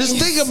this? like Just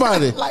think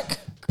about it. Like,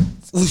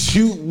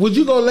 Would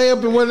you go lay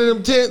up in one of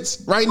them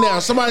tents right now?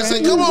 Somebody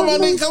say, "Come on, my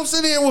nigga, come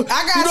sit here." I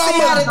gotta see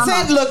how the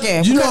tent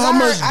looking. You know how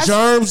much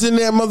germs in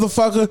that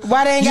motherfucker?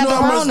 Why they ain't got you know the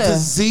how much Rona?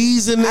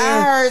 disease in there?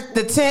 I heard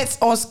the tents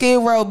on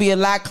Skid Row be a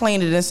lot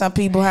cleaner than some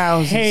people's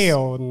houses.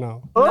 Hell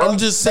no. I'm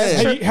just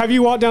saying. Have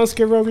you walked down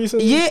Skid Row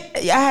recently? Yeah,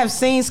 I have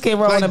seen Skid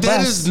Row on the Like that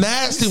bus. is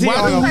nasty.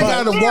 Why do you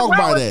gotta walk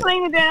by that?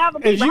 Cleaner than other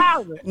people's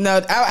houses.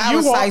 No, I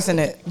was slicing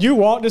it. You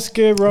walk to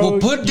Skid Row. Well,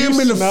 put them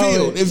in the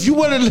field. If you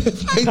want to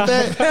live like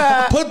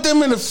that, put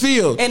them in the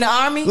field. In the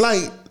army?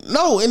 Like,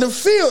 no, in the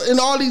field. In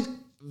all these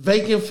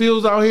vacant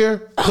fields out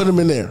here, put them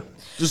in there.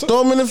 Just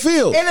throw them in the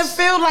field. In the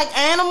field like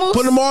animals?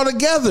 Put them all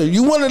together.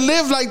 You want to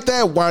live like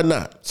that? Why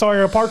not?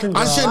 Sorry, a parking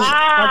garage.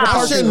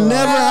 I should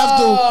never have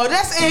to. Oh,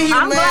 that's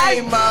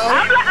inhumane, Mo.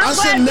 I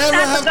should never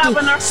have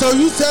to. So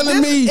you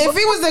telling me? If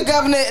he was the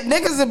governor,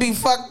 niggas would be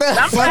fucked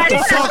up. Fuck the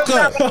fuck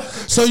up.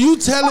 So you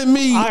telling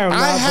me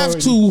I have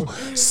to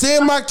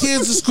send my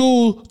kids to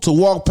school to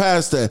walk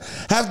past that?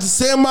 Have to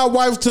send my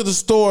wife to the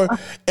store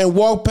and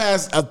walk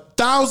past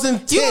 1,000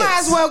 tents? You might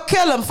as well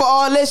kill them for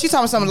all this. You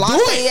talking something lock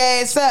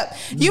their ass up.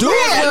 You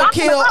might as well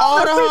kill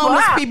all the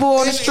homeless people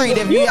on the street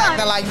if you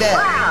acting like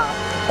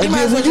that. And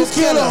then when you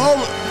kill a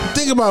homeless,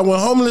 think about it, when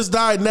homeless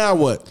died, now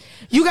what?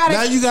 You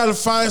gotta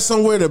find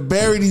somewhere to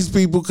bury these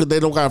people because they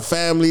don't got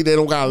family, they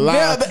don't got a lot.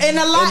 Yeah, but in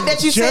the lot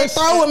that you said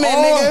throw them in,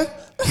 nigga.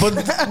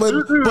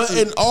 But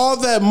in all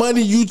that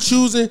money you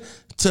choosing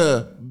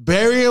to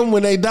bury them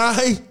when they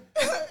die.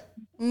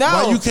 No,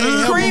 why you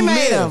can't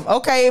cremate them.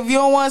 Okay, if you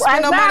don't want to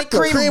spend no money,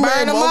 cremate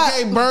burn them up.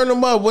 Okay, burn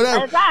them up,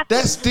 whatever. Exactly.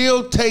 That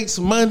still takes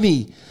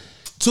money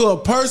to a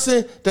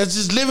person that's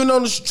just living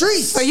on the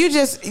streets. So you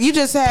just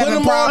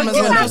having problems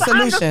with no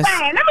solutions.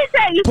 Let me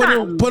tell you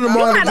something. Put them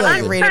all together.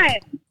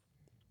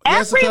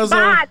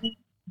 Everybody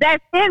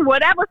that's in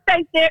whatever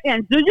state they're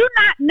in, do you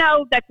not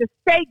know that the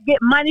state get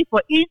money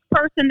for each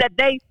person that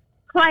they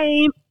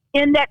claim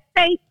in that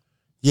state?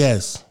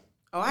 Yes.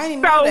 Oh, I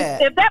didn't know that.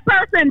 So if that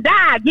person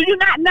died, do you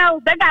not know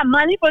they got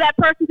money for that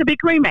person to be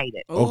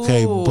cremated?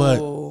 Okay,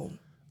 but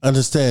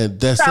understand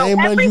that same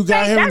money you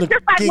got him to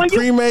get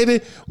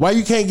cremated. Why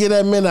you can't get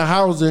that man a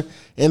housing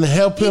and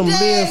help him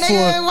live for?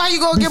 Why you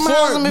gonna give him a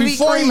housing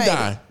before he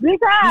die?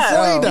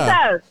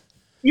 Because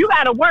you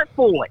got to work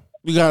for it.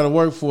 You got to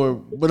work for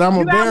it. But I'm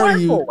gonna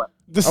bury you.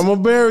 I'm gonna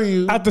bury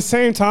you. At the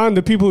same time,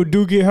 the people who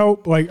do get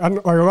help, like a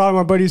lot of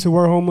my buddies who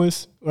were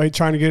homeless, like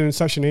trying to get in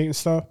Section 8 and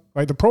stuff.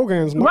 Like the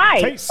programs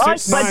Right. take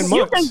 6-9 but months.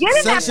 you can get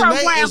in that Section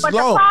 8 program, is but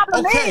low. the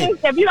problem Okay. is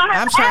if you don't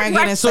have I'm trying to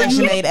get in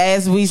Section 8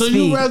 as we So speak.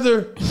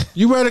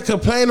 you rather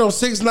complain on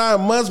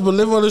 6-9 months but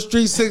live on the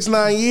street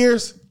 6-9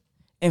 years?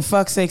 And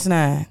fuck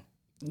 6ix9ine.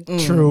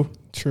 True.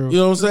 You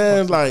know what I'm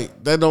saying?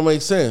 Like that don't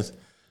make sense.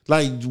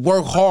 Like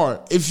work hard.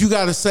 If you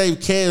got to save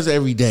cans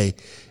every day,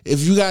 if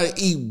you got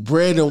to eat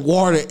bread and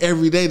water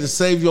every day to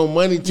save your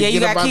money to Yeah, you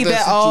get got about to keep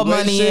that that all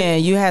money situation,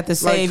 in. You have to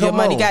save your come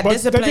money. on. Got to But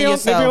discipline they be on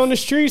yourself. the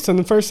streets, and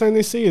the first thing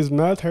they see is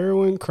meth,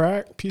 heroin,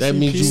 crack, PCP. That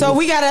means you- So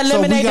we got to So we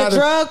eliminate gotta- the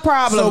drug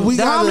problem. so we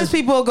The gotta- homeless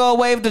people will go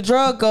away if the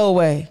drug go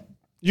away.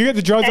 You get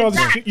the drugs off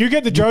the street. You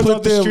get the drugs Put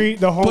off the them- street.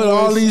 The homeless. put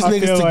all these I feel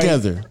niggas like-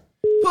 together.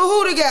 Put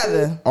who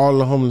together? All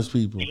the homeless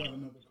people.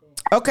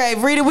 Okay,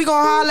 Rita, we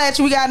gonna holler at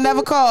you. We got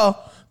another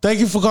call. Thank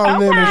you for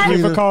calling in, Miss Thank you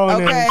for Rita.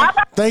 calling Okay. in.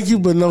 Thank you,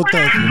 but no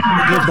thank you.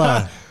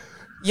 Goodbye.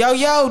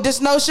 Yo, this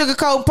no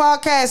sugarcoat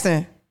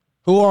podcasting.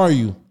 Who are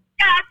you?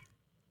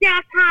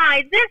 Yes,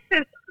 hi. This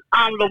is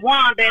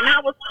LaWanda, and I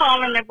was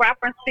calling in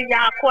reference to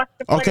y'all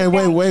question. for Okay, the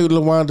day. wait,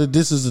 LaWanda.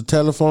 This is a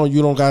telephone.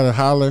 You don't gotta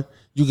holler.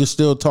 You can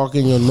still talk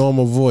in your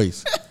normal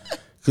voice.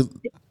 'Cause-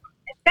 Is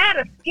that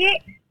a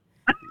skit?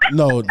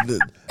 no,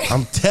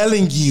 I'm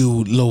telling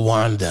you,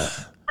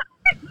 LaWanda.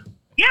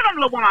 Get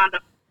him, LaWanda.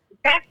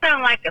 That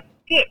sounds like a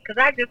skit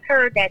because I just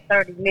heard that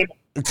 30 minutes.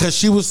 Because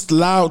she was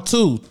loud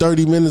too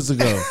 30 minutes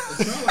ago.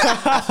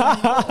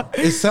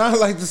 It sounds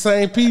like the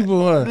same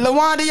people, huh?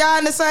 LaWanda, y'all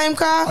in the same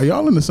car? Are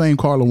y'all in the same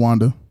car,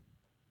 LaWanda?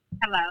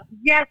 Hello.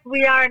 Yes,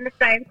 we are in the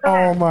same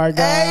car. Oh my god!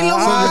 Hey, I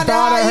LaWanda,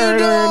 thought I how you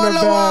heard her in doing, the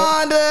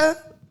back. LaWanda?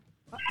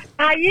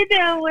 How you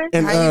doing?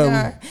 And How you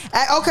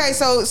doing? Okay,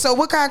 so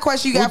what kind of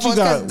question you got What for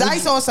you us? got? Because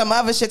Dice on some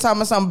other shit talking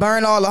about some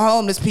burn all the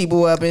homeless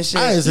people up and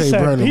shit. I didn't He say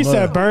burn said, them he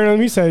said up. burn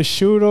them. He said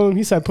shoot them.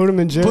 He said put them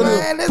in jail.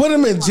 Put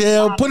them in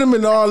jail. Put them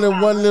in all in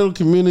one little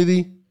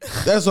community.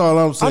 That's all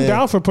I'm saying. I'm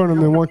down for putting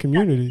them in one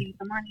community.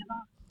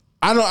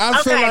 I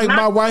feel Okay, like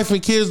my wife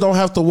and kids don't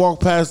have to walk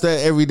past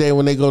that every day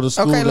when they go to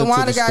school. Okay, or to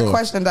LaWanda the got store. a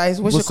question, Dice.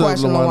 What's What's your up,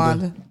 question,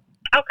 LaWanda?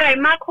 LaWanda? Okay,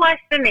 my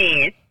question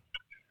is,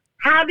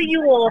 how do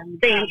you all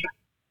think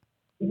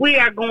we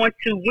are going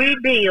to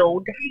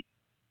rebuild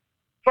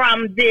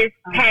from this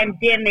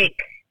pandemic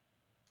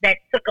that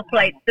took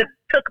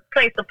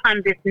place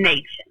upon this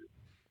nation?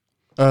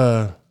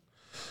 I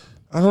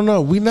don't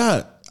know. We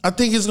not. I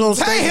think it's gonna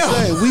stay the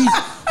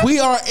same. We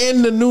are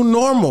in the new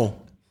normal.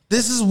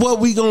 This is what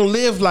we gonna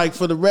live like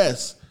for the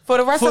rest. For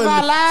the rest of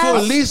our lives? For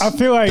at least I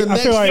feel like- the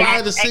next I feel like-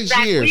 5 to 6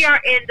 exactly. years. We are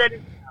in the.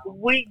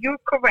 You're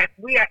correct.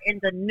 We are in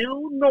the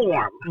new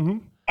norm. Mm-hmm.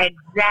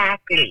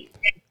 Exactly.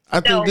 I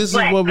think this is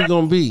what we're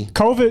gonna be.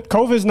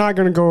 COVID's not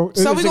gonna go.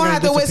 So we isn't gonna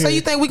have to wear. So disappear.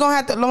 you think we gonna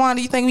have to,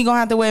 LaWanda? You think we gonna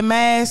have to wear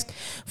masks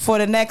for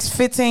the next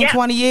 15, Yeah.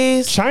 20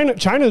 years?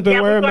 China's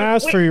been wearing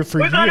masks for years.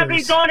 We're going to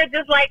be doing it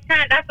just like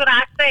China. That's what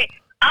I say.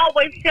 I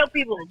always tell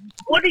people,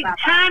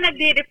 China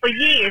did it for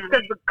years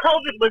because the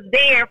COVID was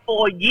there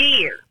for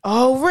years.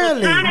 Oh,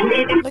 really? China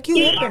did it Look, you for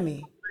years. hitting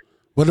me.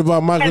 What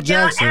about Michael Have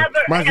y'all Jackson? ever-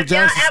 Michael have y'all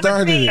Jackson ever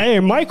started seen- it. Hey,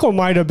 Michael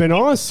might have been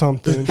on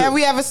something. Have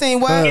we ever seen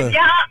what? Uh,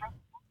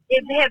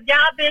 Have y'all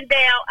been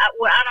down?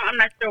 Well, I'm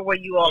not sure where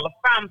you all are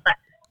from, but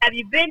have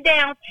you been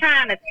down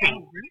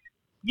Chinatown?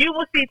 You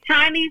will see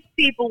Chinese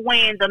people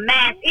wearing the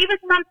mask, even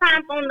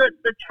sometimes on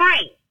the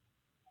train.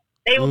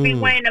 They will be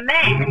wearing the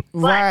mask.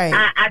 But Right.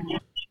 I just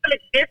feel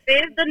like this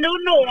is the new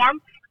norm,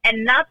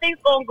 and nothing's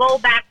gonna go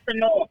back to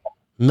normal.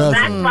 Nothing.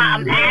 That's why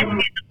I'm asking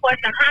the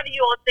question: how do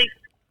you all think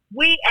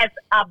we as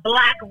a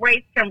black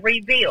race can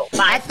rebuild?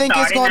 I think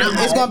it's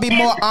gonna be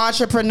more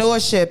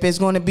entrepreneurship. It's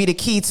going to be the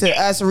key to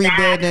us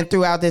rebuilding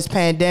throughout this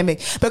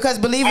pandemic. Because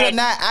believe it or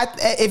not,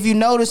 if you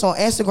notice on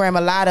Instagram,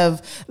 a lot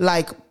of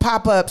like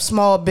pop up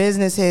small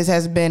businesses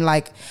has been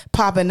like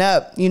popping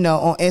up, you know,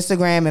 on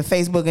Instagram and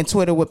Facebook and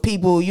Twitter with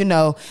people, you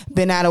know,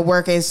 been out of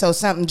work, and so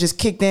something just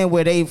kicked in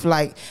where they've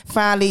like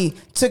finally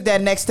took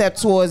that next step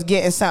towards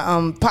getting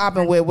something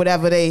popping with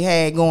whatever they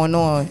had going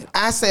on.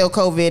 I sell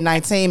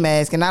COVID-19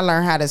 masks, and I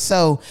learned how to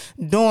sew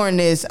during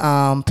this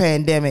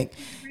pandemic,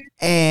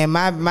 and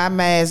my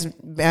mask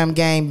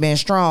game been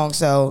strong,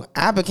 so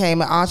I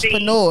became an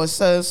entrepreneur.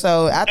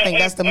 So I think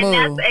that's the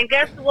move. And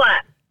guess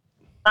what?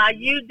 By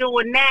you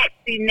doing that,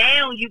 see,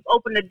 now you've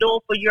opened the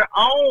door for your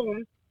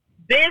own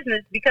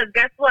business, because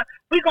guess what?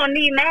 We're gonna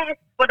need masks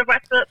for the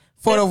rest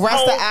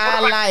of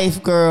our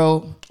life,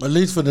 girl. At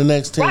least for the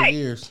next 10 Right.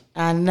 years.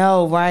 I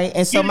know, right?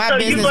 And so my So you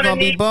business gonna gonna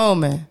be need-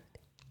 booming.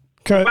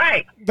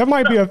 Right. There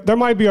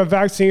might be a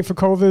vaccine for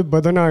COVID,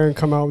 but they're not gonna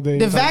come out with it.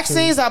 The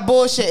vaccines are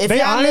bullshit. If They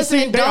y'all honestly-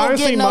 listening, they don't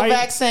honestly get no might-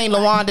 vaccine,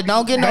 LaWanda.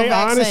 Don't get no They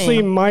honestly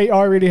vaccine. might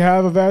already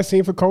have a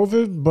vaccine for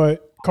COVID,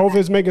 but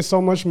COVID's making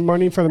so much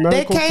money for the They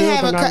medical can't field.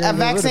 have they're not a gonna get rid of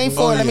vaccine it.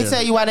 for it. Let me yeah.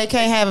 tell you why they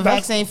can't have a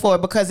vaccine for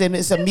it, because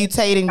it's a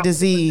mutating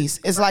disease.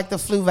 It's like the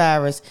flu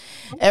virus.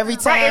 Every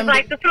Right, time, it's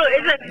like the flu.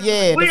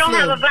 Yeah, we the don't flu.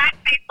 have a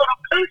vaccine for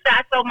the flu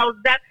shot, so most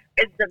that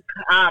is the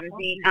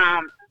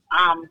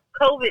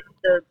COVID,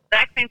 the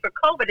vaccine for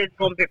COVID is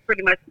going to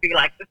pretty much be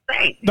like the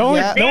same.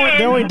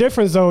 The only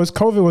difference though is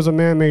COVID was a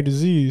man-made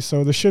disease,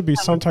 so there should be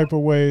some type of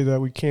way that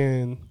we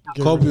can.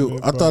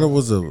 COVID. I thought it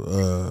was a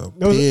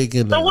pig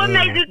in the. So what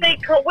made you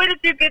think? Where did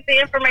you get the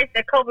information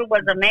that COVID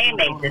was a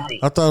man-made disease?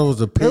 I thought it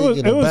was a pig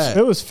in the back.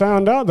 It was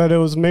found out that it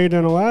was made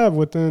in a lab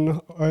within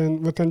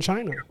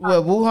China.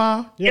 What,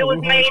 Wuhan? Yeah, it was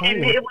Wuhan, made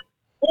China. in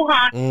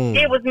Wuhan.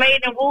 It was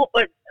made in Wuhan,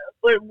 but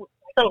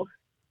so.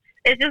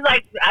 It's just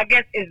like, I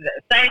guess, it's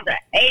the same as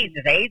AIDS.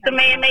 Is AIDS a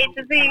man-made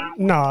disease?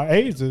 Nah,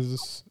 AIDS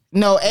is...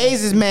 No,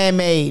 AIDS is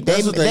man-made.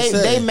 That's what they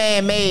say. They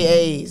man-made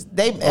AIDS.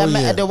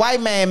 The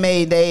white man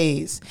made the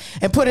AIDS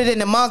and put it in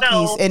the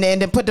monkeys, and then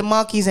put the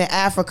monkeys in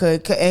Africa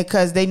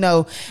because they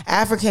know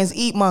Africans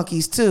eat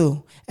monkeys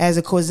too as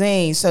a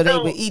cuisine, so they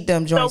would eat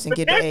them joints and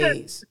get the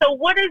AIDS. So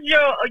what is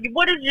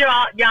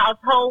y'all's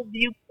whole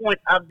viewpoint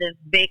of this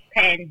big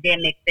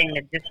pandemic thing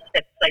that just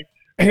took place?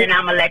 And then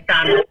I'm gonna let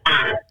Donna.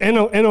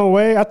 In a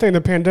way, I think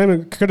the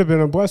pandemic could have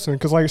been a blessing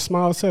because, like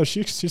Smile said,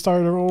 she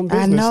started her own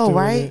business. I know,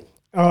 right?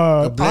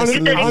 A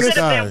blessing in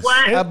disguise.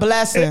 A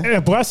blessing.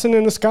 A blessing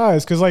in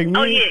disguise. Because, like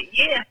me,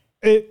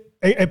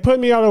 it put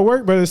me out of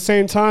work, but at the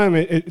same time,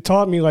 it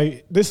taught me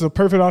like this is a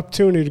perfect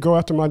opportunity to go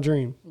after my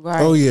dream.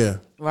 Right. Oh yeah.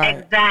 Right.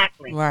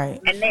 Exactly.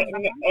 Right.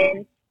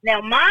 And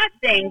now my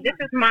thing. This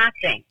is my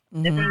thing.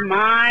 Mm-hmm. This is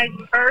my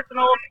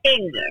personal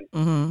opinion.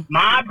 Mm-hmm.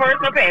 My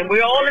personal opinion.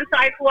 We're all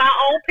entitled to our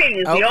own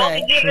opinions. Okay. We all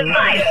can give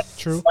advice.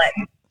 True. But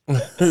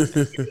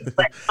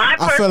my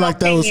I feel like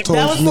that was towards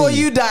That was for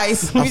you,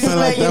 Dice. I feel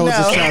like that was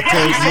a shot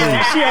towards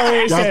me. She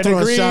already said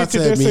agree to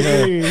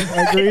disagree.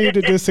 Agree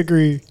to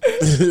disagree.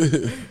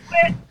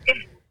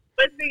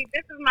 But see,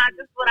 this is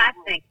what I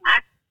think. I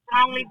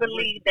strongly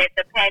believe that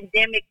the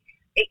pandemic,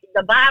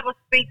 the Bible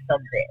speaks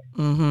of this,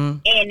 and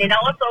it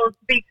also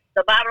speaks.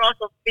 The Bible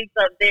also speaks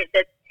of this,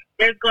 that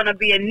there's going to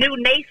be a new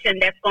nation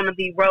that's going to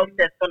be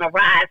that's going to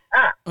rise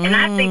up, and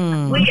I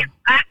think we as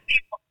black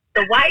people,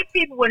 the white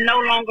people, will no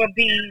longer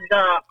be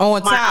the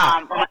on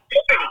top.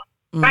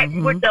 Right,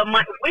 with the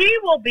money, we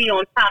will be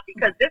on top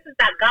because this is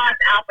God's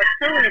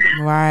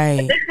opportunity.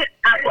 Right. This is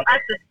for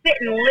us to sit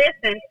and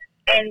listen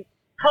and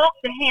talk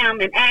to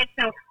Him and ask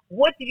Him,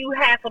 "What do you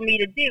have for me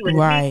to do?" And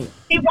right.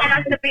 He wants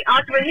us to be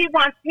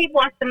entrepreneurs. He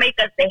wants to make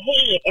us the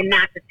head and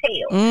not the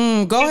tail.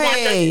 Go ahead. Wants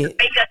us to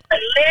make us the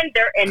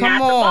lender and not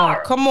the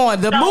borrower. Come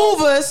on, the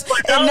movers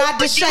and not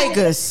the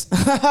shakers.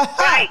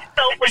 Right.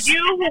 So for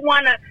you who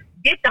want to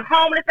get the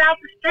homeless out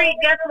the street,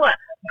 guess what?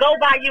 Go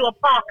buy you a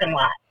parking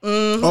lot.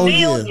 Oh,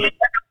 Build you an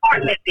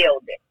apartment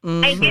building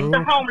and get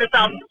the homeless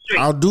out the street.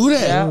 I'll do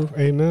that. Yeah.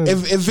 Amen.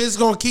 If it's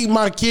gonna keep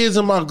my kids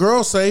and my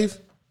girl safe,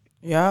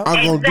 I'm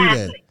gonna do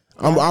that.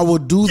 I will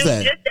do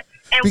that.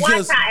 And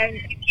because one time,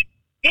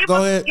 get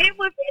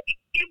with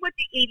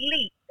the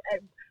elite.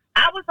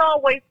 I was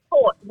always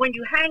taught when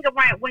you hang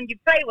around, when you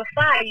play with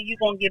fire, you're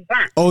gonna get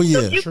burnt. Oh yeah.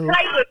 So if you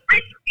play with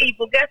rich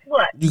people, guess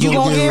what? You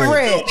gonna get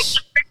rich.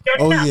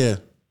 Oh yeah.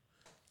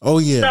 Oh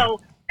yeah. So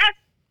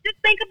just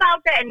think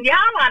about that. And y'all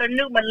are the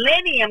new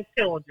millennium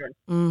children.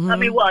 I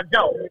mean,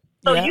 adults.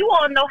 So you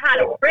all know how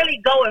to really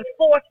go and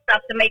force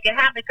stuff to make it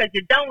happen because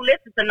you don't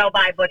listen to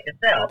nobody but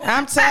yourself.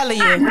 I'm telling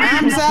you,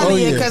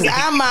 because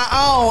I'm my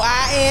own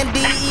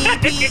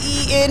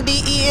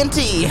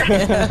INDEPENDENT.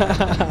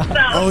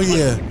 Oh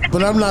yeah,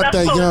 but I'm not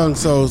that young,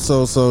 so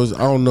I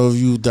don't know if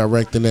you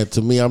directing that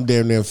to me. I'm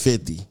damn near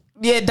 50.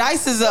 Yeah,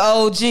 Dice is an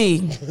OG.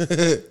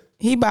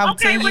 He about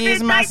 10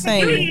 years my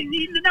senior. You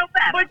need to know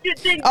better. They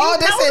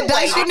said,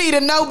 Dice, you need to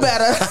know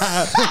better.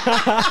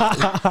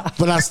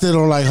 But I still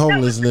don't like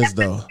homelessness,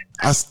 though.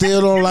 I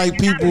still don't like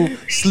people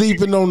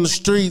sleeping on the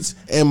streets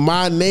in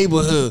my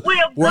neighborhood.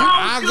 Where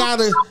I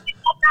gotta,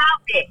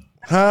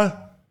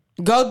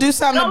 Go do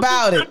something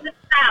about it.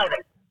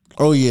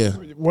 Oh yeah.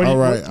 All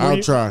right,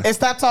 I'll try. And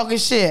stop talking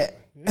shit.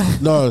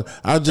 No,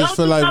 I just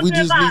feel like we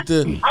just need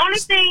to. Only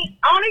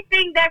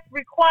thing that's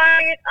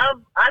required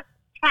of us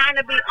trying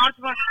to be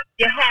entrepreneurs,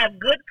 you have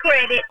good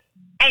credit,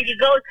 and you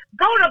go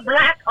to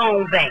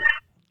black-owned banks.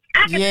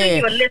 I can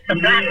send you a list of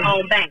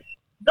black-owned banks.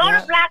 Go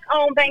to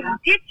black-owned banks,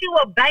 get you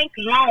a bank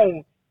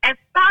loan, and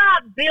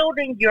start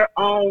building your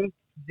own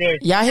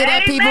business. Y'all hear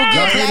that,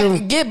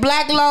 people? Get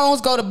black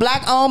loans. Go to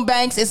black-owned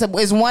banks. It's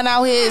one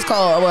out here. It's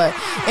called what?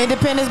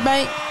 Independence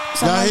Bank.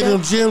 Y'all hear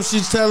them gems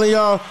she's telling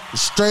y'all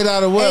straight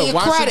out of what?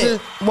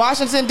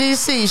 Washington,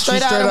 D.C.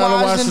 Straight out of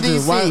Washington,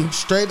 D.C.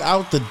 Straight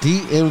out the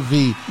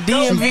DMV.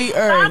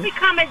 I'll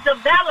become a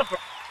developer.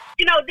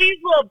 You know, these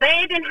little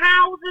abandoned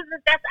houses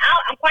that's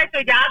out. I'm quite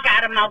sure y'all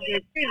got them out there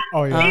too.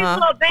 Oh, yeah. These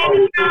little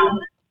abandoned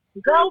houses,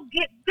 go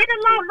get a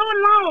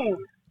loan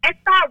and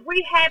start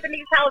rehabbing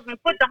these houses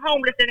and put the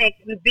homeless in it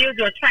and build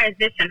your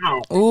transition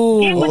home.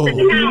 Ooh. Get with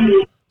the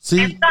county.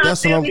 See,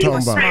 that's what I'm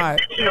talking about.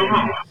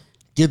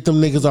 Get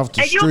them niggas off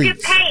the streets. And you'll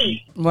get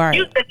paid. Right.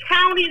 The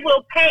county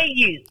will pay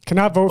you. Can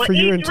I vote for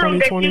you in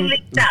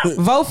 2020?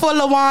 Vote for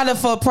LaWanda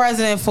for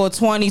president for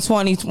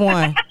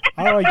 2021.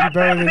 I like you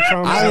better than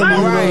Trump. I don't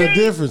even know the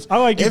difference. I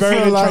like you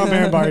better than Trump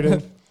and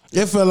Biden.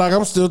 It felt like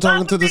I'm still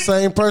talking to the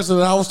same person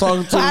that I was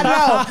talking to. I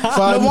know.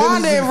 5 LaWanda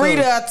minutes and ago.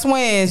 Rita are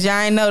twins. Y'all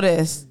ain't know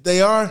this. They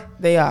are?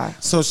 They are.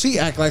 So she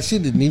act like she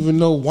didn't even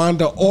know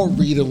Wanda or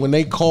Rita when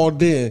they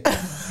called in.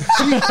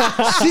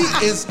 She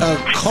is a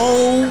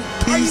cold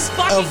piece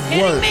of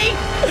work.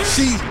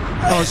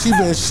 She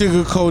been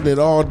sugarcoating it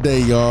all day,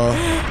 y'all.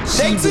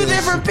 They two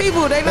different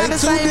people. They not the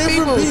same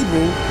people.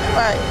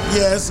 Right.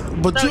 Yes,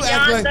 but So you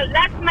act like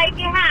let's make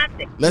it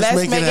happen. let's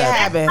make it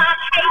happen. Stop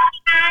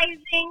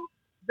patronizing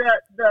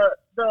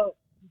the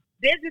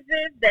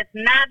businesses that's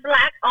not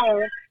black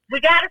owned. We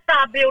gotta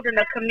start building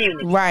a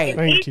community. Right.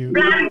 Thank you.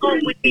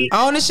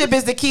 Ownership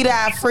is the key to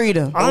our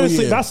freedom.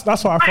 Honestly, yeah.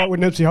 that's why I fought with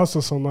Nipsey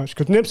Hussle so much,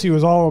 because Nipsey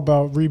was all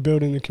about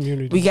rebuilding the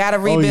community. We gotta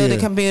rebuild yeah. the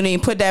community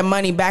and put that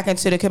money back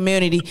into the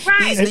community.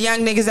 Right. These young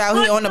niggas out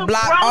here on the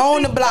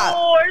block,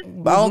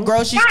 own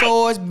grocery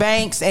stores,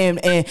 banks, and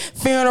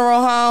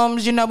funeral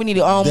homes. You know, we need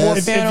to own more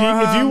That's- funeral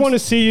homes. If you want to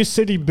see your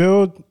city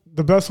build,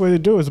 the best way to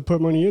do it is to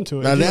put money into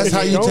it. Now that's how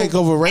you take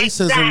over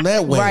racism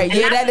that way. Right,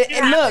 yeah,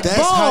 look, That's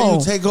boom. how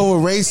you take over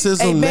Hey,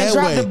 racism man, that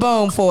drop way. the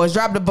boom for us.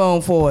 Drop the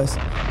boom for us.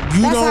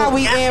 That's don't- how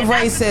we end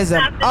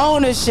racism.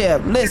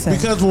 Ownership. Listen.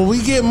 Because when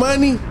we get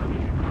money,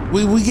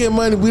 we get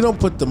money. We don't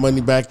put the money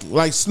back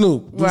like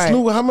Snoop. Right.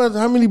 Snoop,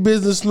 how many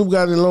business Snoop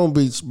got in Long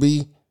Beach?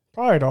 B.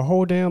 Probably the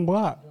whole damn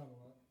block.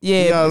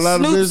 Yeah, got a lot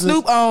of business.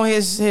 Snoop own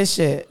his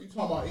shit. You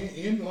talking about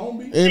in Long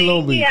Beach? In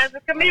Long He Beach. has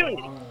a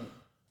community.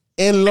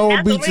 In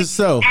Long Beach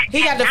itself.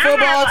 He got the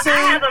football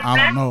team.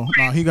 I don't know.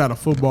 No, he got a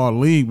football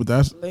league, but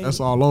that's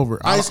all over.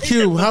 Ice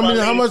Cube,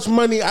 how much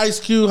money Ice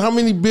Cube? How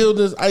many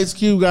buildings Ice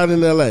Cube got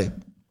in L.A.?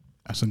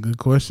 That's a good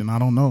question. I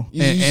don't know.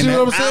 You see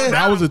what I'm saying?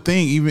 That was the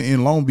thing, even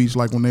in Long Beach,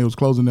 like when they was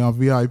closing down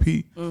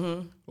VIP.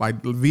 Mm-hmm.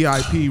 Like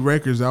VIP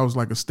Records, that was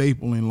like a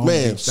staple in Long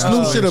Man, Beach. That's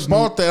Snoop where should have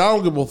bought that. I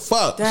don't give a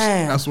fuck.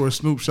 Damn. That's where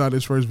Snoop shot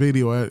his first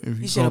video at. If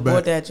He you should go have back,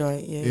 bought that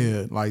joint. Yeah.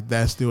 yeah, like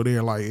that's still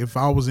there. Like if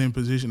I was in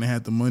position and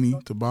had the money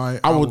to buy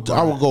it, I would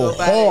buy it. go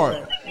buy hard.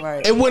 it.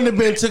 Right. It wouldn't have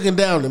been taken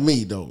down to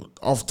me though,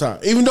 off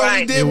top. Even though he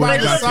Right. did buy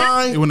the It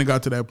sign. wouldn't have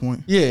got to that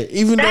point. Yeah,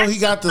 even though he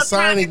got the That's the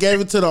sign and gave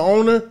it to the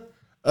owner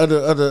of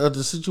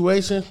the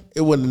situation,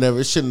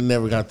 it shouldn't have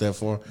never got that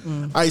far.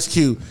 Ice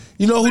Cube.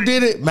 You know who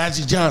did it?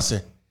 Magic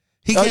Johnson.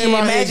 He Oh came yeah,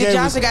 out here and Magic gave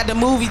Johnson got the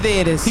movie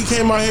theaters. He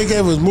came out here,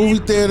 gave us movie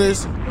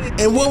theaters,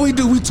 and what we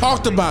do, we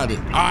talked about it.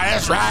 Oh,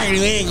 that's right. We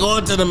ain't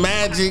going to the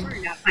Magic.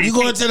 You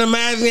going to the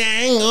Magic?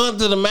 I ain't going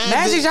to the Magic.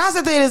 Magic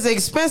Johnson theaters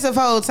expensive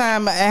whole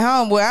time at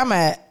home where I'm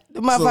at. The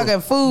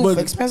motherfucking food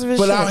expensive as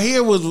but shit. out here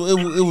it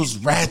was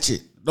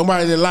ratchet.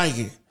 Nobody didn't like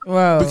it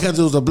Whoa. because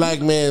it was a black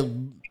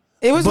man.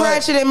 It was But-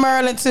 ratchet in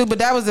Maryland too, but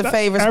that was the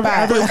favorite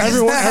spot.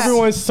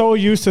 Everyone's so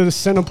used to the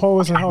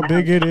Cinepolis and how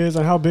big it is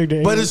and how big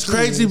the But it's AMC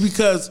crazy is.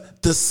 because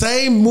the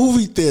same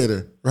movie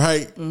theater,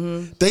 right?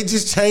 They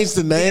just changed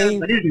the name,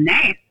 But it's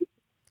nasty.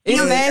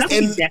 It's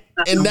nasty.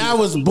 and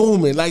now it's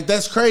booming. Like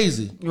that's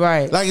crazy.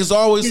 Right. Like it's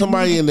always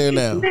somebody in there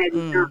now.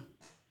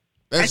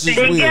 That's just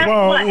Then weird. guess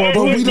Well, what? well If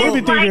we it's don't-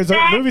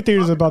 movie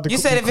theaters are about to. You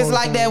said if it's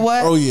like that,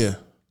 what? Oh yeah.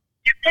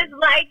 If it's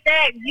like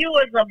that, you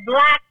as a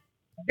black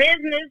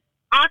business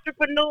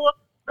entrepreneur,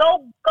 go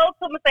to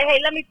them and say, hey,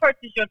 let me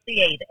purchase your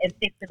theater and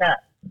fix it up.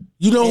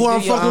 You know who And I'm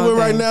do your fucking own with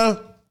right thing. now?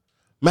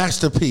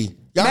 Master P.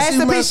 Y'all see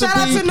Master P, shout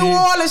out to New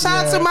Orleans.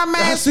 Shout out to my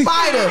man Y'all see-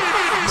 Spider.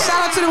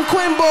 Shout out to them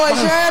Quinn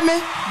boys, you heard me?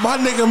 My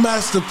nigga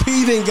Master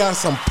P done got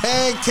some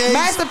pancakes.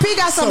 Master P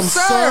got some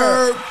syrup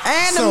syrup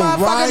and the some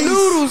motherfucking rice,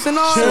 noodles and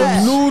all some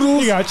that.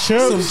 noodles. He got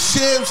chips.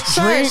 Some chips.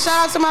 Sir, drinks.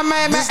 shout out to my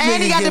man, This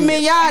and he nigga got the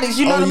getting- Mignotis.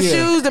 You know Oh, them yeah.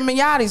 shoes, the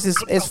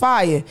Mignotis is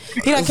fire.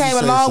 He done What you came a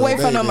say, long so, way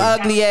from them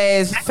baby? ugly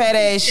ass, fat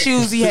ass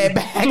shoes he had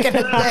back in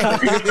the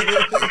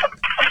day.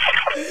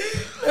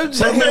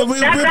 But man,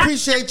 we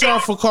appreciate y'all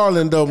for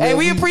calling though, man. Hey,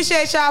 we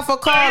appreciate y'all for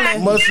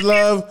calling. Much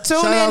love.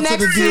 Tune Shout in out to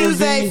next the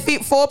Tuesday,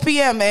 DMV. 4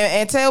 p.m.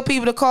 And tell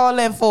people to call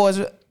in for us.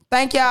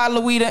 Thank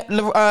y'all, Rita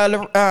and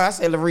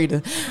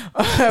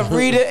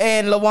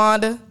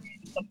LaWanda.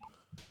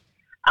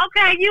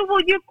 Okay,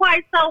 you're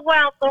quite so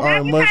welcome. All right,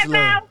 Have you much guys love.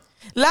 out?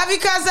 Love you,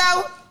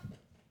 cuzzo.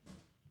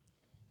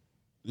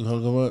 You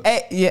hung him up?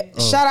 Hey, yeah.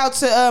 Shout out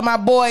to my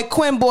boy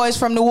Quinn Boys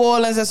from New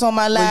Orleans that's on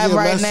my live But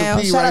yeah, right Master now.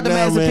 P Shout out to now,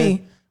 Master man.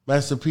 P.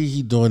 Master P,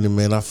 he doing it,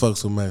 man. I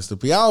fucks with Master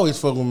P. I always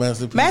fuck with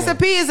Master P. Master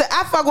P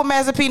I fuck with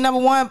Master P.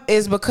 Number one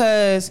is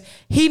because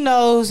he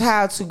knows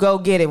how to go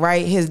get it,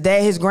 right? His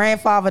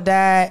grandfather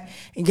died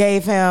and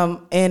gave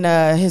him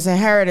his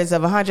inheritance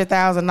of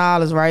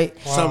 $100,000, right?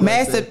 Something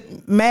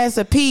like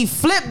Master P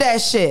flipped that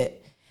shit.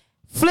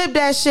 Flipped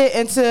that shit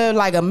into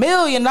like $1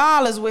 million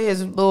with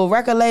his little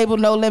record label,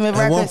 No Limit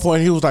At one Records.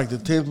 point, he was like the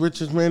 10th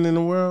richest man in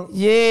the world.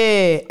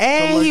 Yeah,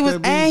 and Something he like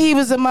was that, B. he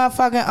was a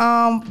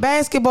motherfucking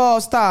basketball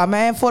star,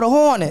 man, for the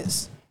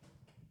Hornets.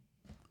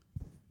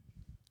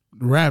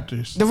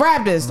 Raptors. The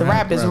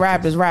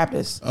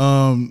Raptors.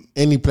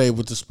 And he played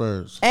with the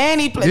Spurs And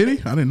he played. Did he?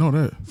 I didn't know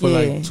that. for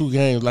like 2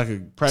 games, like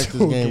a practice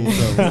game or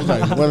something. It was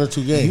like 1 or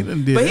 2 games. He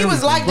done did But he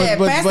was like that.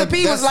 Master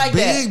P was that's like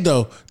that. big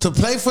though. To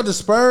play for the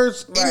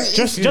Spurs,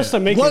 Just to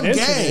make one it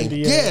into game.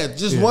 the NBA. Yeah,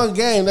 just one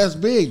game. That's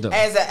big though.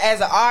 As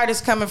an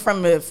artist coming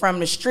from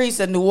the streets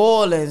of New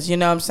Orleans, you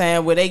know what I'm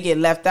saying, where they get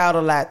left out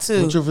a lot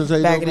too. What you finna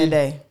say, back in the Dopey?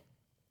 day.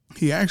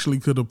 He actually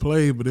could have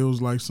played, but it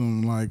was like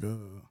some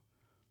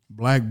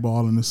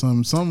blackballing or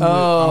something. Something. Oh.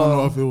 I don't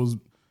know if it was.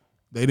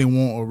 They didn't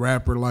want a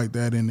rapper like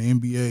that in the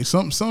NBA.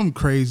 Something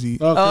crazy.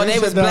 Oh, they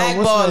was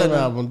blackballing him.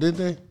 album, did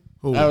they?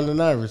 Who? Allen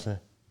Iverson.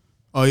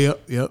 Oh,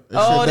 yep.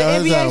 Oh, the That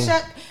was his NBA album.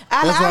 shot.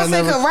 That's why I Iverson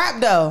never- could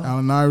rap though.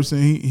 Allen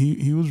Iverson.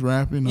 He was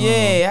rapping.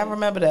 Yeah, I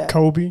remember that.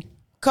 Kobe.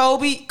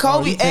 Kobe, you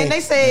can't- and they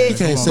said you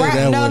can't say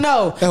that no, was-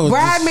 no. that was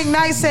Brad just-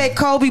 McKnight said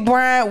Kobe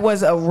Bryant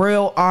was a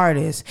real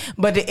artist,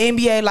 but the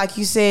NBA, like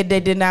you said,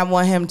 they did not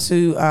want him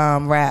to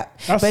rap.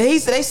 But they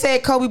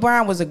said Kobe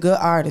Bryant was a good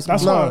artist.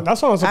 That's man. why I'm I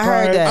surprised.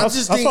 heard that. I That's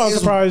just why think I'm it's-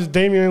 surprised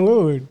Damian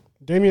Lillard.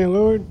 Damian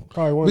Lillard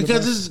probably one of the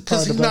Because best, it's- 'cause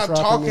probably he's the best not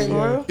rapper in the talking,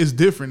 NBA. bro. It's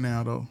different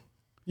now though.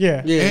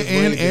 Yeah. Yeah,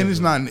 And it's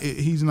not.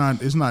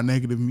 It's not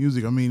negative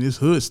music. I mean, it's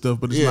hood stuff,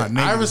 but it's Yeah, not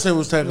negative. Iverson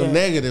was taking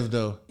negative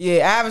though.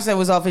 Yeah, Iverson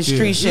was off his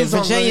street shit, He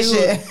was Virginia talking-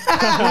 shit. He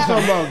was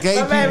talking about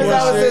gay My man people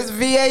was off and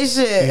his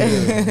shit.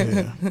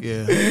 VA shit.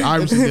 Yeah.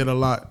 Iverson did a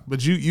lot,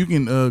 but you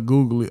can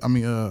Google it. I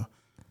mean,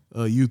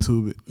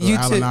 YouTube it. YouTube.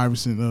 Allen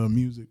Iverson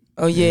music.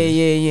 Oh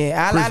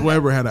yeah. Chris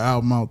Webber had an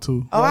album out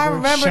too. Oh, I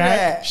remember Shaq-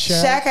 that.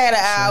 Shaq- Shaq had an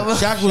album.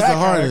 Shaq was the Had a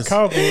hardest.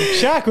 couple.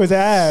 Shaq was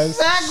ass.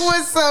 Shaq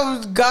was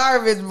some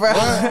garbage, bro.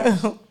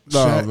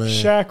 No, man.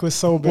 Shaq was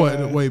so bad.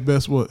 What? Wait,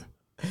 best what?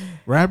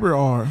 Rapper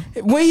or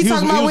When he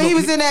talking about when he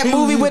was in that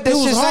movie with the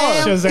he was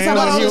hard. Shazam, Shazam, he talking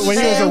about when he was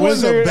a Shazam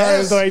was the wizard,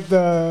 best. like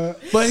the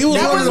But he was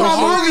that one was of the my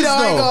movie hardest though.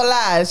 I ain't though. gonna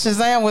lie,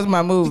 Shazam was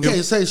my movie. You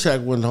can't say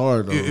Shaq wasn't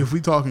hard though. if we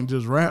talking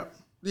just rap?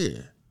 Yeah.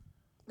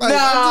 Like,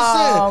 I'm just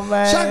saying,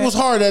 man. Shaq was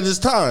hard at his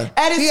time.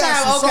 At his He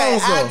had time, some okay,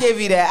 songs, I'll though. give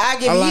you that.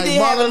 He like did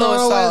have a ballin' on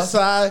little the west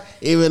sauce. side,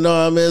 even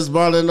though I miss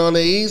balling on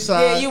the east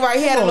side. Yeah, you right.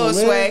 He had a Come little on,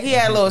 man. swag. He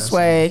had a little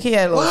swag. He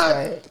had a little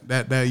What?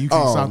 swag. That you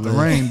can't Oh, stop the man.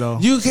 rain though.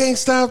 You can't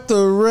stop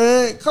the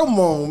rain. Come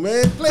on,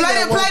 man. Play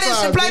that one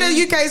time, Play B.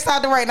 You Can't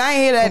Stop the Rain. I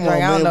ain't hear that Come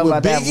drink. on, I don't man. know With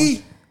about that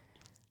Biggie?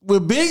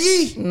 With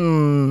Biggie?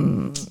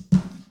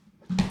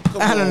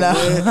 I don't know.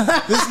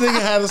 Man. This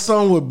nigga had a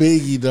song with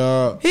Biggie,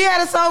 dog. He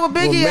had a song with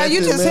Biggie. With You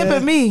Method just Man.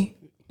 hipping me.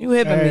 You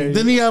hipping Hey. me.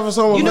 Didn't he have a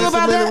song with You knew Method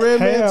about Man that? and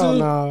Redman hell too?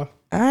 nah.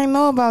 I ain't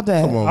know about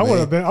that. Come on, I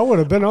would man.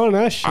 have been on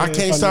that shit. I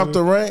can't stop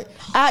the rain.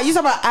 You talking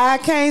about I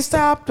Can't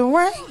Stop the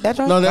Rain? That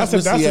joint? No, that's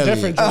That's a Missy Elliott.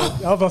 different joint. I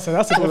was about to say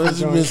that's a Oh, different that's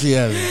joint. Missy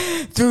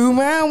Elliott. Through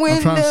my window.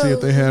 I'm trying to see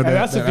if they have Hey,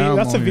 that. that's a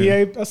album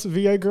here. VA. That's a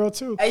VA girl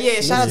too. Hey,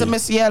 yeah, shout out to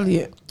Missy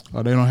Elliott.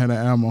 Oh, they don't have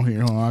that album on here.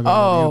 Hold on, I got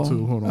Oh, it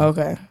too. Hold on.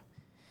 okay.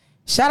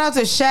 Shout out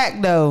to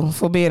Shaq though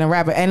for being a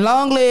rapper, and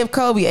long live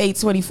Kobe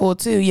 824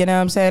 too. You know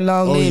what I'm saying?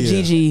 Long live yeah.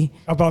 Gigi.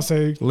 I'm about to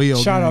say Leo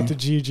shout gang. out to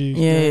Gigi.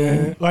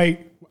 Yeah.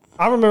 Like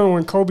I remember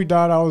when Kobe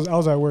died, I was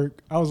at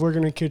work. I was working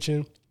in the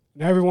kitchen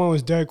and everyone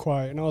was dead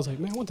quiet. And I was like,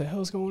 man, what the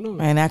hell's going on?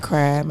 Man, I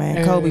cried, man.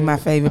 And Kobe, my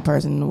favorite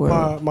person in the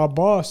world. My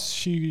boss,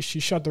 she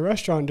shut the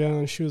restaurant down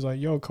and she was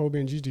like, yo, Kobe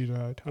and Gigi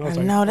died. And I was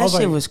like, No, that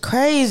shit was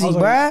crazy, I was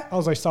bruh. like, I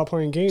was like, stop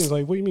playing games.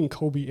 Like, what do you mean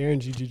Kobe and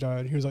Gigi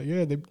died? He was like,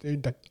 yeah, they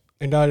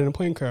died in a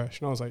plane crash.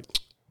 And I was like,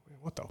 man,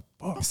 what the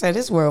fuck? I said,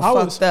 this world I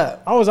fucked was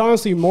up. I was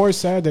honestly more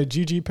sad that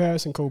Gigi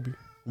passed than Kobe.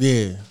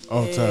 Yeah,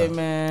 all the Yeah, time.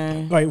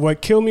 man. Like,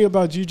 what killed me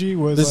about Gigi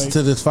was Listen like,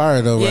 to this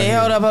fire though, right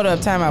Yeah, here. hold up.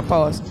 Time out,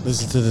 pause.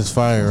 Listen to this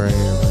fire right here,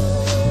 man.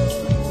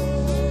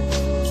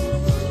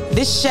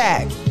 This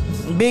Shaq,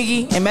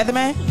 Biggie, and Method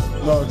Man?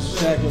 No,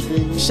 Shaq and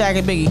Biggie. Shaq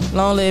and Biggie.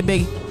 Long live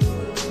Biggie.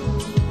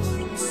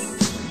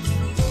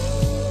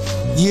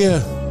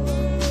 Yeah.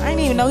 I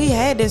didn't even know he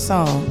had this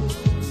song.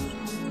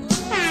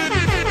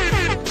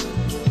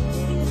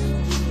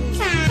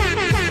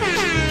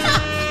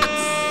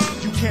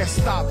 You can't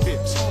stop it,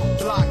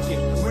 block it,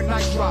 when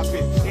I drop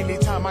it.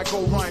 Anytime I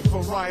go rhyme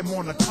for rhyme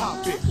on a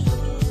topic.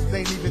 They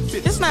ain't even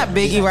fit. This not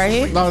Biggie right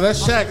here. No,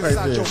 that's Shaq right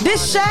there.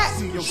 This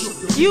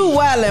Shaq? You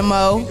wildin',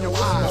 Mo.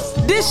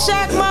 This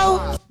Shaq,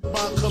 Mo?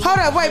 Hold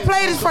up, wait,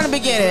 play this from the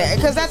beginning,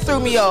 because that threw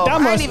me off. I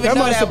didn't even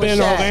know that have was been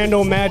Shaq.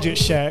 Orlando Magic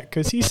Shaq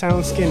because he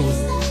sounds skinny.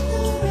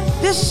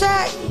 This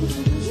Shaq?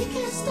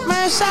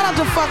 Man, shout out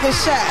to fucking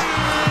Shaq.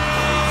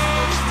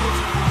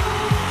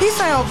 He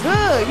sound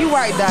good. You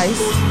right, Dice.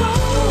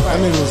 That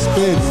nigga was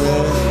spit,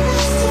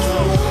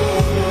 man.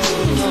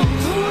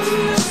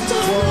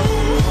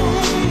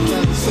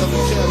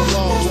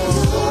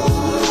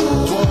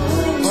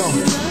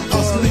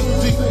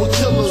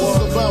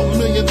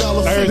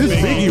 There's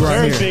This Biggie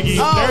right There's here. Biggie.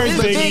 Oh, There's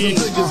this Biggie.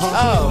 Biggie.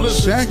 Oh.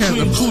 Shaq had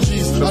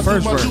the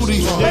first verse.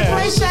 Yeah.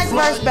 Play Shaq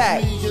verse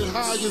back.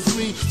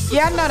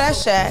 Yeah, I know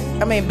that's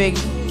Shaq. I mean,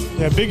 Biggie.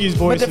 Yeah, Biggie's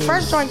voice. But the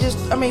first joint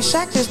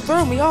Shaq just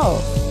threw me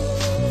off.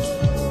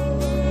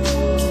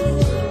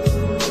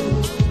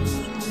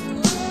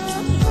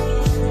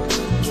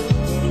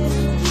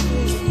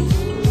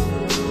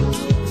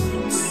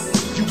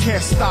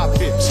 can't stop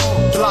it,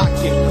 block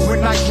it.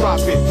 When I drop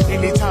it,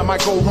 anytime I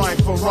go rhyme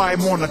for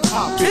rhyme on a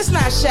topic. It's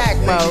not Shaq,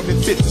 Ain't bro.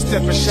 even fit to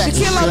step in Shaq's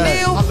Shaquille shoes.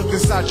 O'Neal? I look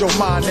inside your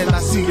mind and I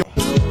see your.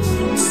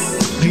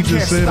 He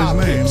just said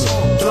his name.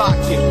 Block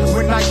it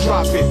when I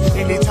drop it.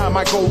 Anytime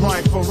I go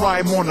rhyme for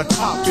rhyme on a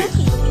topic.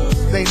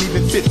 They ain't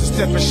even fit to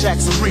step in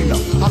Shaq's arena.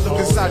 I look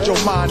inside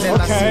your mind and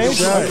I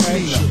see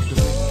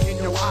your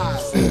in your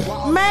eyes.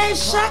 Man,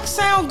 Shaq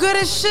sound good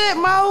as shit,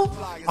 Mo.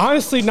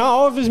 Honestly, not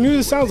all of his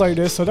music sounds like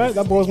this, so that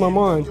blows my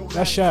mind.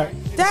 That's Shaq.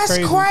 That's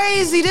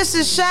crazy. This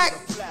is Shaq.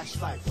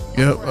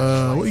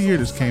 Yep. What year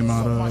this came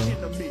out?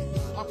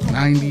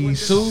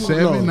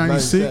 97,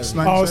 96,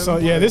 97. Oh, so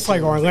yeah, this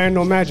like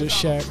Orlando Magic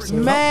Shaq. So.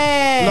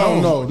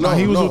 Man. No.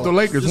 He was with the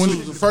Lakers. This When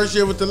was the first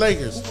year with the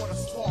Lakers.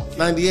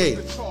 98.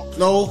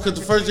 No, because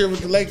the first year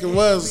with the Lakers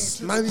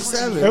was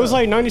 97. It was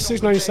like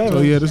 96, 97.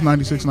 Oh yeah, this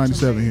 96,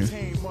 97 here.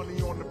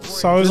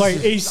 So it was like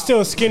he's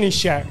still skinny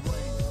Shaq.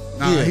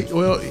 Nah,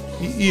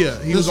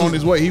 he was on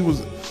his way. He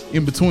was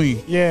in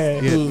between. Yeah.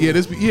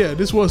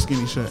 This was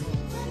skinny Shaq.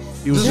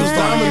 He was This was just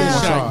dominant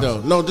starting Shaq,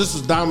 though. No, this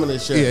was dominant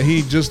Shaq. Yeah,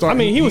 he just started. I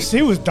mean,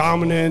 he was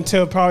dominant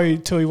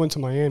until he went to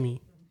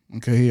Miami.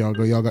 Okay, here y'all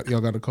go. Y'all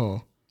got a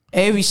call.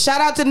 Hey,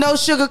 shout out to No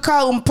Sugar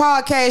Coating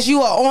Podcast.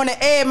 You are on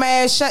the air,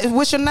 man.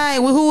 What's your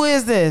name? Who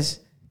is this?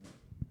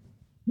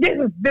 This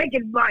is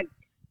Bacon Bite.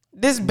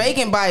 This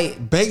Bacon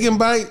Bite. Bacon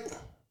Bite?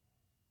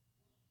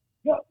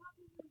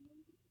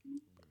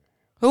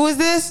 Who is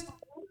this?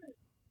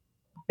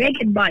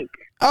 Bacon Bite.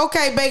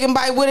 Okay, Bacon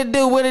Bite. What it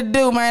do,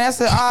 man?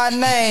 That's an odd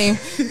name.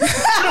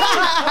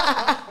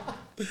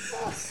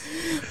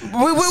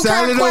 what kind of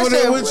Sounded over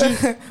there question?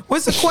 with you?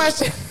 What's the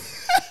question?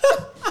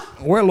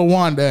 Where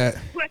LaWanda at?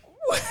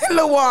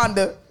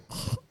 LaWanda.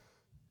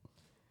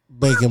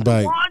 Bacon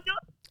Bite.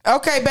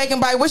 Okay, Bacon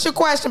Bite. What's your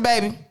question,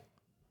 baby?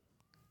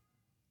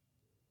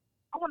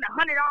 I want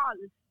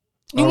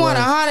 $100. You want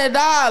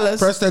 $100?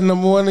 Press that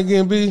number one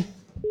again, B.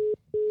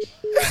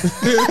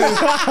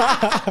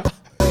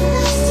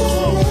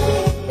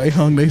 They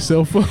hung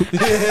themselves up.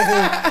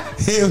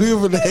 Yeah, we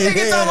were there.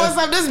 Nigga told us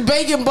something. This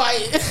Bacon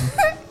Bite.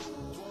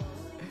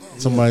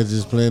 Somebody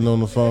just playing on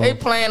the phone. They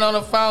playing on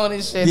the phone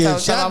and shit. Yeah,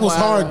 Shaq was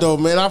hard though,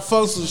 man. I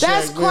fucks with Shaq.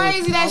 That's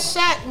crazy. Man. That's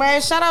Shaq,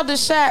 man. Shout out to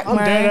Shaq, I'm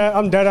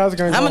man. dead. I was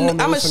gonna.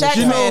 I'm a Shaq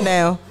fan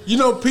now. You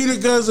know Peter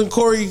Guns and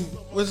Corey.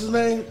 What's his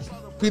name?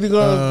 Peter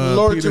Guns,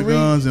 Lord Peter Tariq.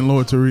 Guns and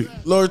Lord Tariq.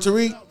 Lord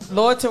Tariq.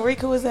 Lord Tariq,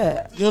 who is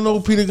that? You don't know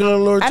who Peter Guns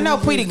and Lord Tariq? I know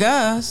Peter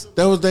Guns.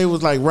 They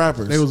was like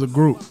rappers. They was a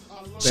group.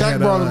 Shaq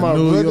brought them out.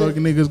 New York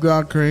niggas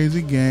got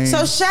crazy gang. So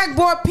Shaq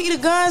brought Peter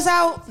Guns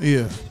out?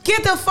 Yeah.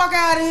 Get the fuck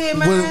out of here,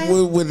 man.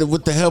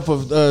 With the help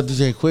of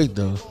DJ Quick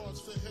though.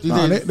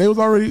 Nah, they was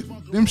already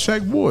them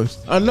Shaq boys.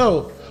 I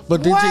know,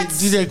 but What?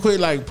 DJ Quick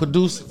like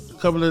produced a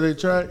couple of their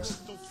tracks.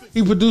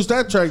 He produced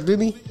that track,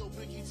 didn't he?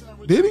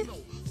 Did he?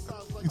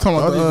 You talking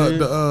Oh, he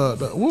did. about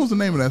the what was the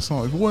name of that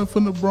song? If it wasn't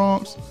from the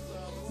Bronx,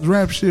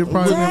 rap shit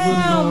probably never really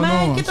Damn, going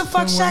man. on. Get the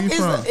fuck. Tell me where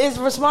you Shaq from. is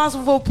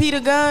responsible for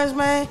Peter Guns,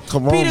 man.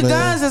 Come on, Peter man.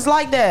 Guns is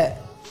like that.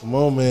 Come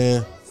on,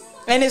 man.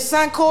 And his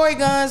son Corey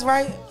Guns,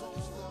 right?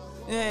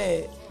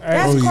 Yeah.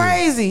 That's Oh, yeah.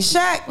 crazy.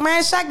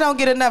 Shaq don't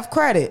get enough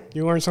credit.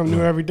 You learn something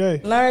new every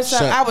day. Learn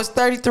something. Shaq. I was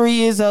 33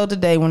 years old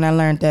today when I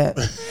learned that.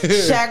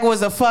 Shaq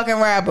was a fucking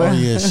rapper. Oh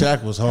yeah,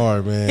 Shaq was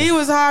hard, man. He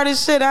was hard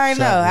as shit. I ain't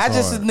know. Shaq I was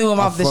just hard. knew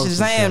him I off the fucks with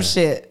Shazam Shaq.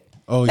 shit.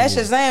 Oh That yeah.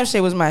 Shazam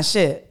shit was my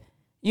shit.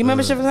 You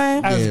remember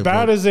Shazam? As Yeah,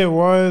 bad bro. as it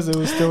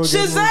was still a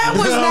good Shazam movie.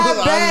 was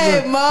not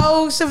bad,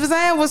 Mo.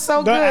 Shazam was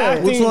so The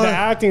good. Which one?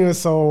 acting was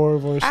so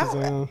horrible in I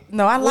Shazam.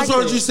 like Which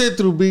one it. you sit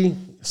through, B?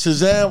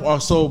 Shazam or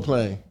Soul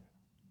Plane?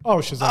 Oh,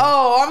 Shazam.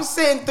 Oh, I'm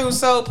sitting through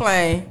Soul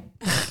Plane.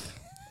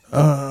 Soul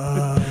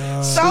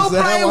Shazam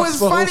Plane or was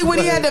Soul funny when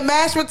he Plane? had the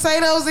mashed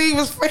potatoes. He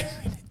was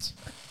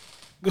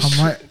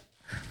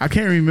I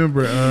can't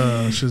remember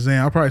Shazam.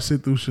 I'll probably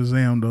sit through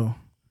Shazam though.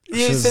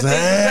 You sit through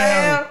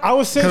Shazam. I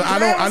was sitting. I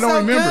don't so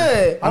remember.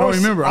 good. I don't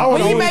remember.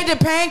 When he made the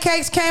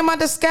pancakes came out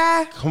the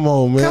sky. Come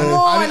on, man. Come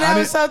on, didn't- that I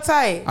was so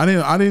tight.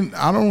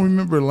 I don't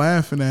remember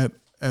laughing at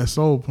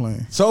Soul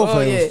Plane. Soul Oh,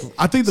 Plane. yeah. Was,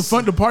 I think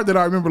the part that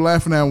I remember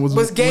laughing at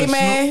was Gay when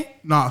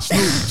Man?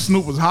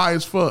 Snoop was high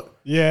as fuck.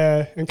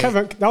 Yeah, and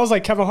that was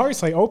like Kevin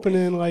Hart's like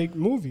opening like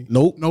movie.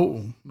 nope.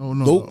 No.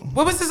 Nope.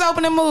 What was his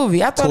opening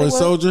movie? I thought Toy it was.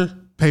 Soldier.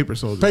 Paper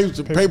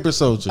Soldier. Paper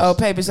Soldier. Oh,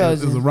 Paper It's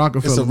Soldier. a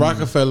Rockefeller. It's a movie.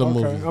 Rockefeller Okay,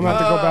 movie. I'm gonna have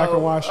to go back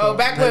and watch it. Oh,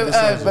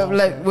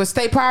 back with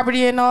state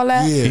property and all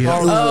that. Yeah.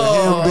 Yeah. Him,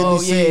 Oh, Benny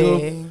Siegel.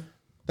 yeah.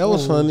 That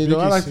was funny though.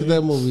 I liked BGC.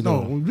 that movie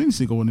No, though. Vinny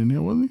Siegel wasn't in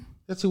there, wasn't he?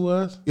 Yes, he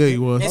was. Yeah, he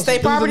was. And state He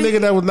was the property.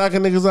 nigga that was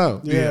knocking niggas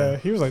out. Yeah,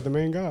 he was like the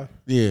main guy.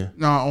 Yeah.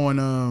 No,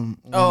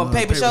 on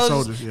Paper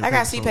Soldiers. Yeah, I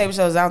got to see Paper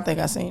Soldiers. I don't think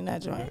I seen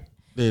that joint.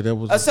 Yeah, that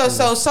was.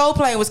 So Soul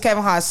Plane was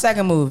Kevin Hart's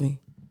second movie.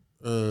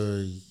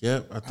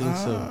 Yep, I think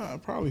so.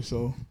 Probably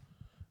so.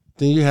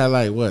 Then you had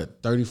like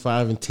what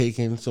 35 and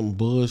taking some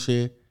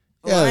bullshit.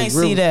 Oh, I ain't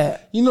see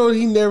that. You know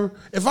he never.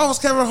 If I was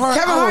Kevin Hart,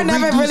 Kevin I would Hart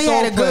never redo really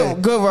had a Soul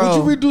Plane. good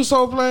role. Would you redo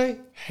Soul Plane?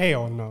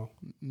 Hell no.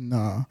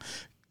 Nah.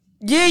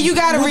 Yeah, you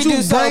got to Would you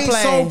redo Soul bring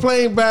Soul Plane.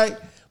 Plane back,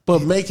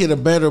 but make it a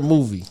better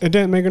movie. It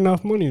didn't make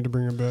enough money to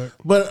bring him back.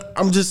 But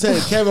I'm just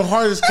saying, Kevin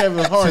Hart is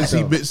Kevin Hart.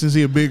 Since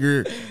he a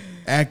bigger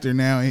actor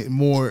now,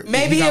 more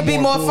Maybe he'll be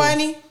more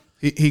funny.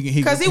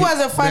 Because he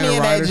wasn't funny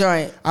in that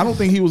joint. I don't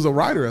think he was a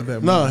writer of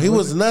that movie. No, he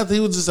was nothing. He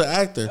was just an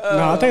actor.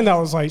 No, I think that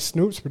was like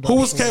Snoop's production.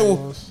 Who was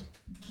Kevin?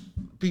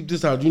 Peep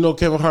this out. You know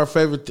Kevin Hart's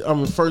favorite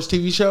first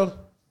TV show?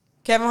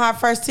 Kevin Hart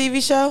first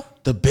TV show?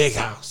 The Big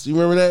House. You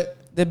remember that?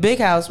 The Big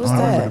House. What's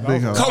that?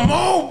 Big House. Come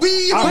on,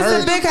 B. What's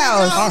the Big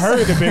House? I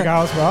heard The Big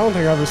House, but I don't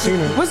think I've ever seen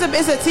it. It's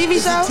a TV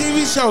It's a show?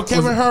 TV show.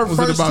 Kevin Hart Was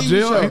first it about TV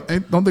jail? show.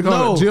 Don't they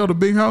call it jail? The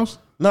Big House?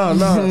 No.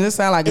 This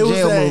sound like a It was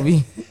jail that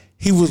movie.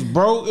 He was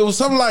broke. It was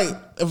something like,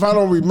 if I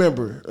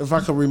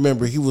can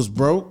remember, he was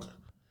broke,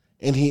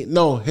 and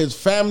his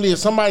family or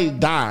somebody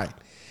died,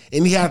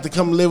 and he had to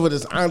come live with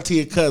his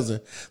auntie or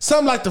cousin.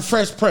 Something like the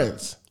Fresh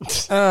Prince,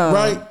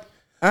 right?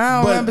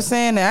 I don't remember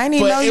saying that. I didn't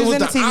even know he was in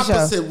the it was the TV show.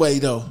 opposite way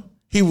though.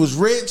 He was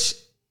rich,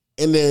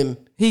 and then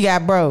He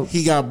got broke.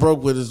 he got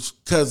broke with his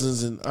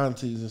cousins and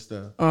aunties and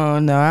stuff. Oh,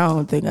 no, I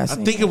don't think I I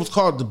seen think it was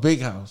called The Big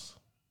House.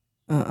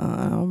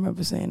 I don't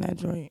remember saying that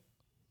joint.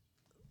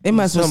 It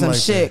must have Something some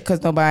like shit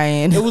because nobody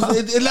ain't.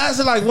 It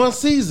lasted like one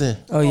season.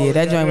 Oh, yeah,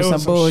 that joint was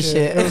some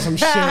bullshit. It was some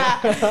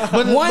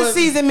shit. One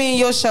season mean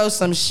you'll show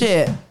some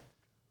shit.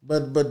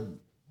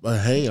 But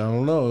hey, I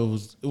don't know.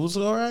 It was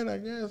all right, I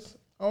guess.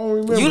 I don't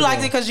remember. You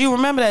liked it because you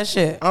remember that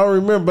shit. I don't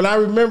remember, but I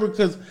remember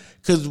because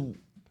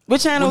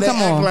What channel when they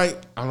come act on?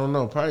 like, I don't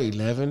know, probably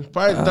 11,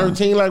 probably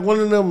 13, like one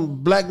of them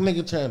black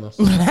nigga channels.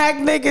 Black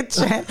nigga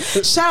channel.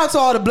 Shout out to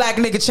all the black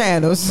nigga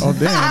channels. Oh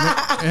damn!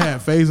 It had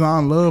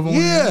Faison Love on it.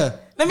 Yeah.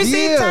 Let me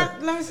see. Yeah.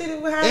 Let me see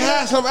It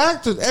had some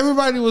actors.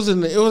 Everybody was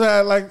in it. It was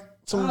had like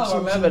some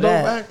remember dope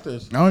that.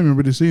 actors. I don't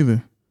remember this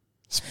either.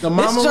 The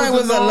mama This joint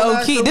was a known low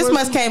actor, key. This wasn't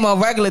must she? came on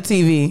regular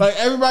TV. Like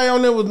everybody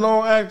on there was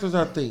known actors,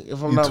 I think,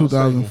 if I'm In not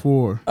mistaken.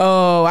 2004.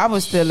 Oh, I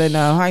was still in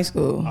high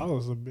school. I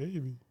was a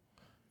baby.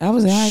 I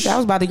was in high school. I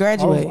was about to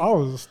graduate. I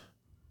was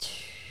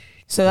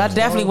So I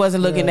definitely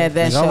wasn't looking at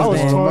that I show was was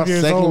then. 12 my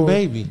years second old.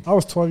 baby. I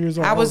was 12 years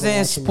old. I was in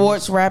watching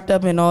sports wrapped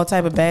up in all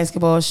type of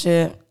basketball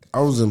shit. I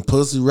was in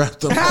pussy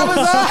wrapped up. I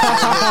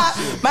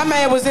was my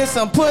man was in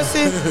some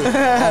pussy.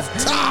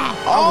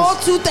 All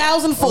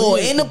 2004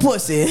 in the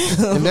pussy.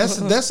 And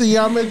that's the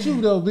year I met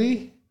you though,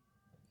 B.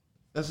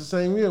 That's the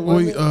same year.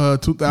 wasn't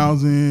it?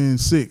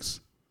 2006.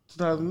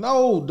 2000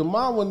 No, the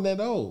mom wasn't that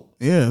old.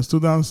 Yeah, it's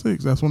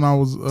 2006. That's when I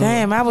was.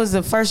 Damn, I was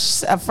the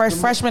first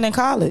freshman in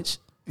college.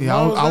 Yeah,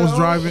 I was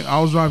driving. I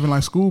was driving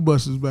like school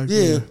buses back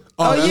Yeah. then.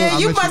 Oh yeah,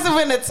 you bet must have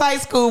been a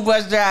tight school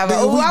bus driver.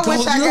 Oh, I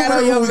wish I got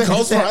on your we bus.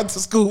 ghost ride to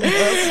school bus.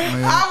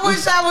 I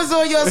wish I was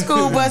on your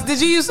school bus.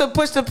 Did you used to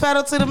push the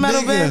pedal to the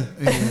metal bed?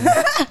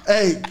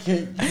 Hey,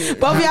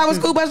 Both of y'all was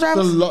school bus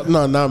drivers?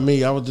 no, not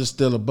me. I was just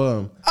still a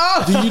bum.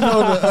 Oh. Do you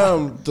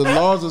know the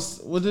laws of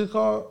what is it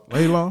called?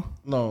 Lay law.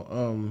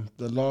 No,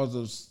 the laws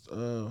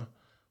of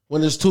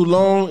when it's too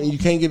long and you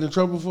can't get in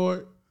trouble for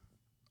it.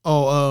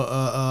 Oh,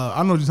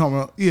 I know what you're talking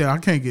about. Yeah, I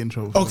can't get in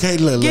trouble. Okay,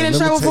 look, Get in let me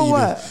trouble tell for you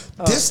what?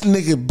 This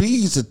nigga B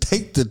used to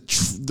take the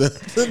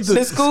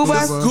school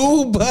bus? The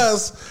school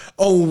bus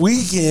on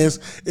weekends,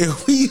 and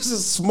we used to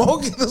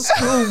smoke in the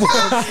school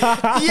bus.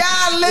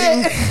 Y'all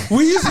lit.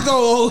 We used to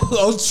go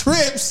on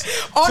trips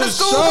On to the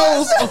school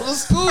shows bus? on the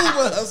school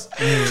bus.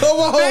 Come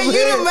on, Man, you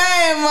man. the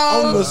man,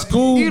 Mo. On the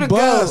school you the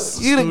bus.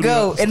 Goat. You the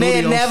goat. And they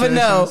Studio never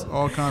sessions, know.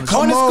 All kinds of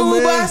Come On the on, school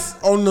man. bus?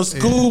 On the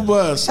school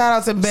bus. Shout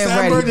out to Ben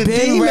San Ready. Ben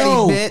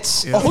Bernardino. Ready,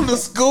 bitch. On the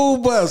school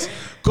bus.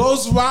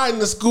 Ghost riding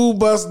the school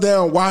bus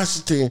down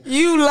Washington.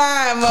 You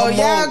lying, Mo. Come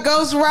Y'all on.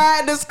 ghost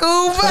ride the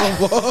school bus.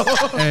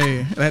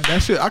 Hey,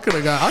 that shit. I could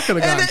have got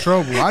in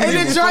trouble. I And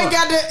didn't the even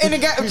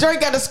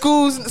joint got the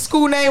school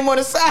name on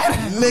the side.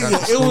 Nigga,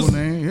 school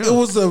name, yeah. it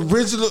was the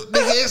original.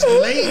 Nigga, it's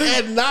late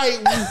at night.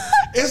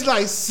 It's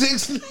like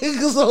 6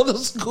 niggas on the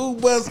school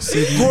bus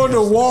going to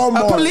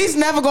Walmart. Police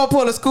never gonna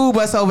pull a school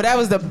bus over. That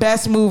was the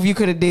best move you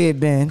could have did,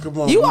 Ben. Come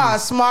on, You man. are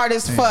smart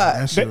as fuck.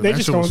 That shit, They that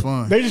just shit was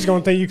gonna fun. they just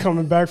gonna think you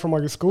coming back from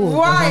like a school.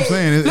 Right. I'm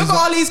saying. Look at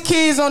all these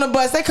kids on the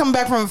bus. They come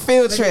back from a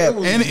field trip.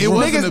 And it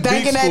wasn't Niggas a big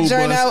danking that school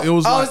joint bus. out. It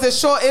was like,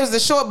 it was the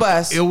short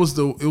bus. it was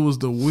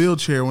the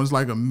wheelchair. It was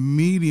like a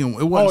medium.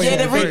 It wasn't Oh, yeah,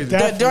 Yeah, so crazy.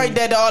 the joint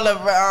that all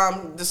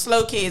of the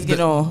slow kids get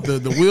on. The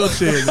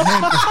wheelchair,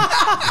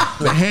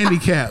 the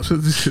handicaps.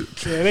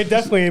 Yeah, they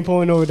definitely ain't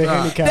pulling over the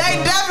handicap.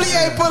 They definitely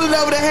ain't pulling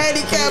over the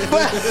handicap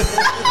bus.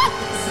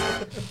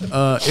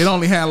 It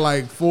only had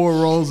like 4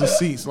 rows of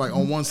seats, like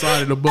on one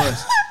side of the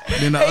bus.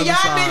 Then the And other y'all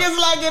side, niggas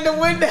like in the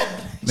window.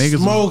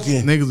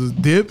 Smoking. Niggas was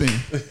dipping.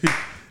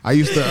 I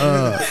used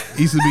to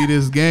be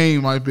this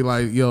game. I'd be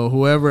like, yo,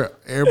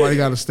 everybody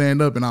got to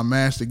stand up, and I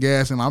mash the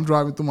gas, and I'm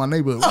driving through my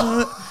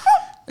neighborhood.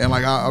 And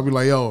like I'll be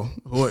like, yo,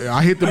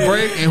 I hit the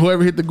brake, and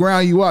whoever hit the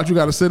ground, you got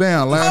to sit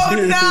down. Last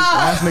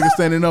nigga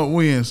standing up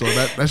wins. So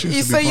that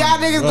shit. So y'all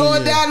niggas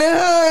going down the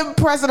hood,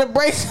 pressing the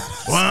brakes.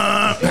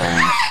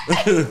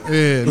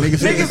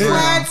 Niggas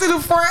flying to the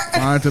front.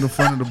 Flying to the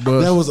front of the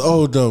bus. That was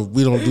old though.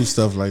 We don't do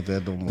stuff like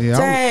that no more. Yeah,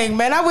 Dang,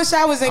 man, I wish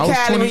I was in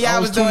Cali when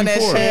y'all was doing that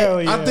 24. shit.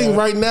 Hell yeah. I think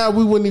right now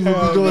we wouldn't even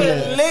be doing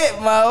that.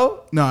 Lit, Mo.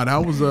 Nah,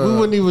 that was We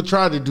wouldn't even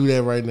try to do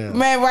that right now.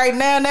 Man, right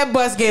now that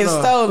bus getting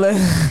stolen.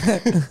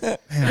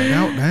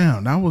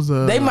 damn, that was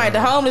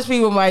The homeless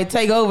people might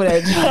take over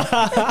that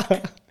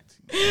job.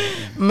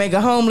 Make a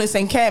homeless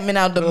encampment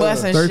out the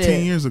bus and 13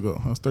 shit. years ago.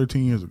 That was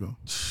 13 years ago.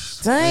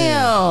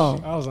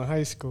 Damn. I was in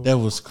high school. That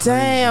was crazy.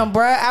 Damn,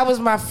 bro. I was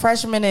my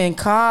freshman in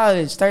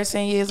college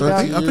 13 years ago.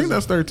 I think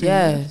that's 13.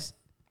 Yes.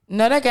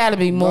 No, that got to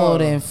be more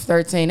than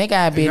 13. They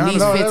got to be at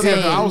least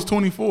 15. I was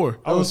 24.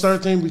 I was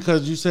 13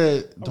 because you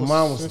said the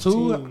mom was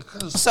 2.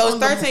 So it's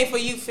 13 for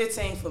you,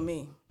 15 for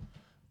me.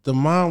 The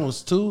mom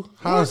was 2?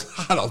 How the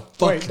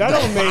fuck? Wait, that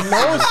don't make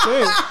no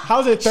sense.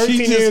 How's it 13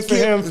 She just years for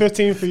him, skipped-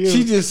 15 for you?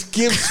 She just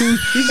skipped 2.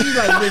 She's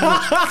like,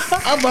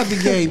 nigga, I'm about to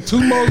gain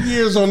 2 more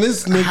years on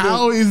this nigga.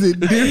 How is it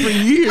different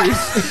years?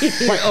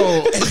 Like,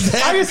 oh, is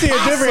that I can see a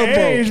different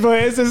possible? age, but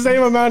it's the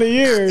same amount of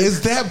years.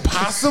 Is that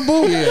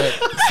possible? Yeah.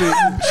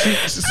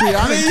 See,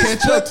 I didn't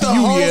catch up to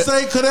you yet.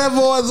 Jose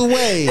Cuervo's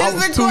away. I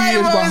was It's 2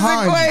 years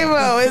behind you.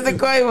 It's the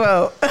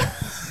Quavo.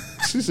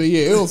 She said,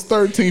 yeah, it was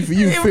 13 for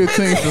you,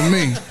 15 for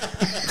me.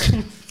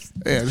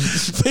 Yeah,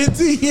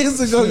 15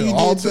 years ago, you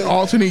did that.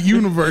 alternate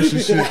universe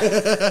and shit.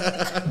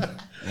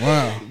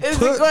 Wow. It's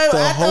Put the Quavo. the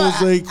I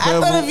Jose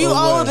thought if you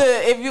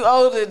Cuervo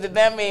older, then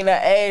that mean I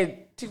add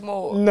 2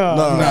 more. No.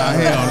 Nah,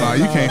 hell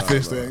no. You can't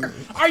fix that.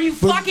 Are you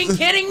fucking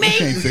kidding me? You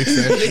can't fix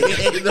that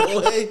shit. Ain't no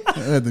way.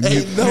 Ain't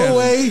Ain't no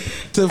way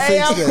to Hey,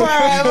 fix I'm that.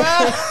 crying, bro.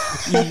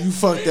 You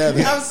fucked that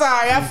up. I'm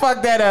sorry, I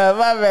fucked that up.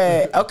 My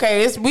bad.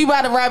 Okay, we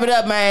about to wrap it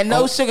up, man.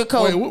 No sugar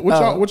coat. Wait,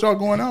 what y'all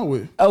going out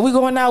with? We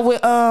going out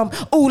with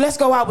let's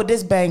go out with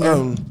this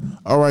banger.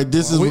 All right,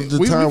 this is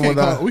the time when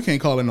we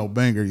can't call it no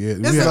banger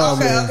yet. This is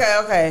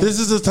okay. This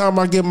is the time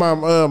I get my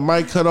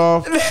mic cut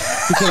off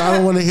because I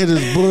don't want to hear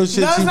this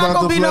bullshit. No, it's she not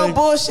about gonna to be play. no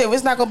bullshit.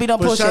 It's not gonna be no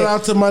But bullshit. shout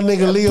out to my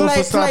nigga Leo for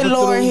Play stopping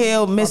Lauren through.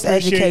 Hill,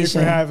 Appreciate you for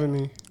Miseducation. having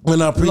me.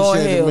 And I appreciate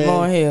Lauren it, Hill, man.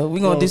 Lauren Hill. We You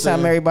know gonna what do I'm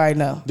something saying? everybody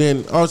know.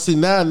 Then see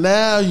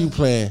now you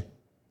playing.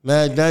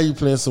 Now you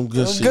playing some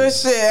good shit. Good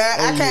shit.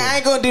 I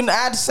ain't gonna do.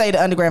 I just say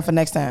the underground for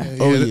next time.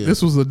 Yeah,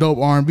 this was a dope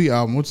R&B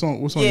album. What's on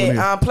your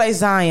Yeah, play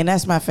Zion.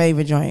 That's my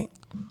favorite joint.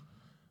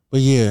 But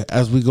yeah,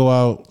 as we go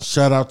out,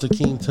 shout out to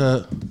King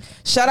Tut.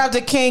 Shout out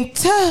to King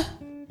Tut.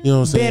 You know what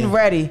I'm saying? Been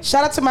ready.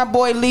 Shout out to my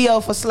boy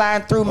Leo for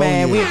sliding through,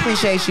 man. yeah. We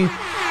appreciate you.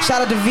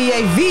 Shout out to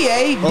VA,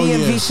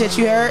 DMV yeah. shit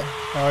you heard.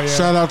 Oh, yeah.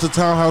 Shout out to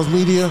Townhouse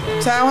Media.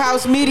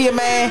 Townhouse Media,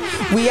 man.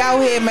 We out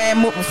here,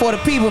 man, for the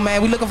people,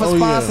 man. We looking for Oh, yeah.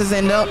 sponsors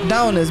and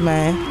donors,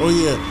 man. Oh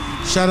yeah.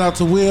 Shout out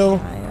to Will.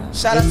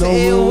 Shout out And to No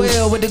Ill Rules.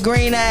 Will with the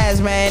green eyes,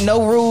 man.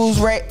 No Rules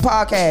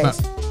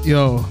podcast.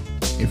 Yo,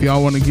 if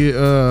y'all want to get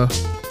a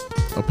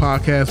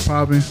podcast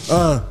popping,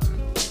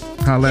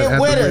 holla Get at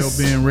with The Real us.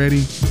 Being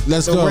Ready.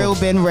 Let's The go. Real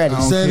Been Ready. I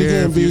don't Say it care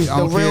again, if you- B. I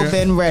don't The Real care.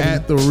 Been Ready.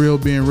 At The Real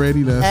Being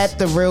Ready. That's At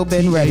the Real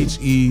Been Ready.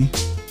 HEALBENREADY.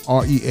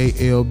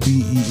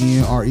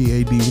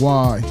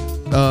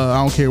 I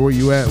don't care where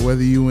you at,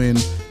 whether you in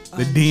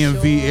the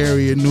DMV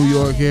area, New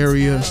York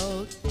area.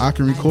 I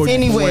can record you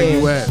from where you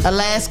Anywhere. at.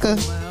 Alaska.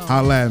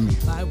 Holla at me.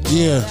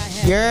 Yeah.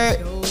 You're.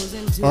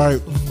 All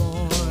right.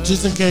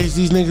 Just in case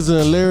these niggas in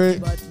the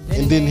lyric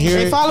and didn't hear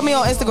Hey, it, follow me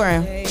on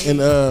Instagram. and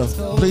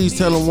please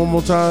tell them one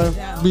more time.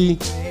 B,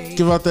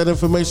 give out that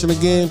information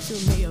again.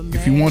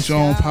 If you want your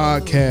own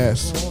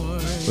podcast,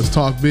 let's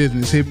talk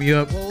business. Hit me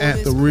up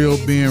at The Real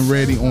Being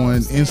Ready on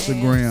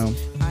Instagram,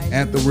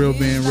 at The Real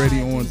Being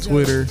Ready on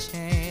Twitter,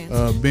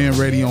 Being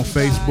Ready on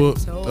Facebook.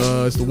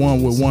 It's the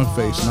one with one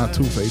face, not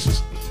two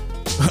faces.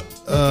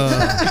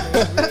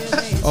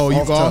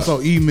 You can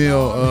also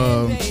email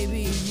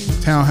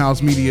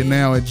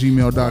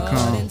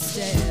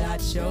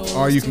townhousemedianow@gmail.com,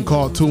 or you can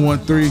call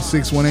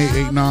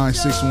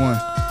 213-618-8961.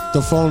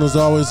 The phone is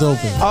always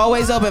open.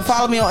 Always open.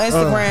 Follow me on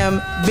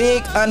Instagram.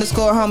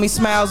 Big_homie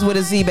smiles with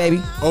a Z,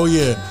 baby. Oh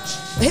yeah.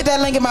 Hit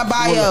that link in my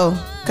bio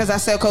because I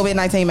sell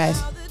COVID-19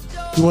 masks.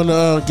 You want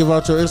to give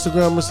out your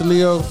Instagram, Mr.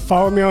 Leo?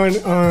 Follow me on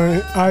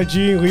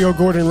IG, Leo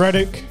Gordon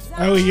Reddick,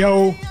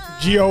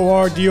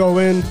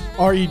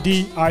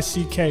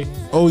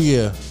 LeoGordonRedick. Oh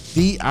yeah.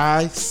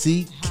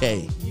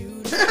 DICK.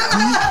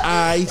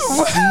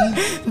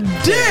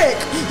 Dick.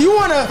 You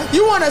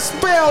wanna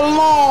spell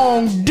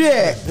long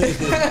dick?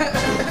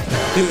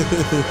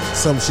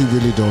 Something she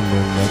really don't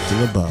know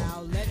nothing about.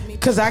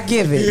 Cause I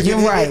give it. You're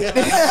right.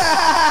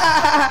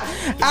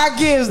 I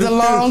gives the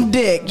long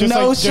dick. Just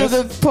No like-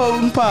 sugar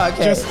potent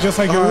podcast. Just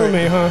like your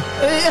roommate, huh?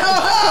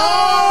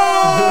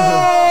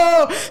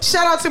 Oh!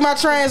 Shout out to my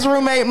trans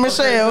roommate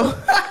Michelle.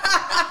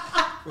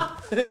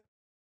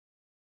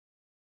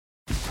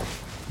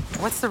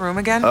 What's the room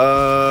again?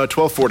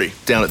 1240,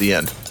 down at the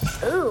end.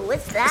 Ooh,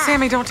 what's that?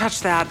 Sammy, don't touch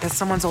that. That's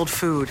someone's old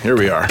food. Here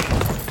we are. Do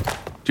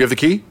you have the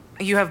key?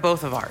 You have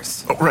both of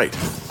ours. Oh, right.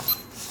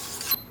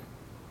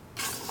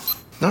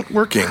 Not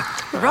working.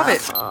 Rub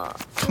it.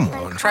 Come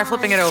on. Try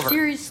flipping it over.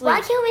 Seriously.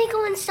 Why can't we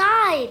go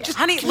inside?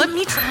 Honey, let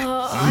me try.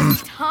 I'm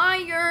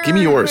tired. Give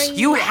me yours.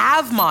 You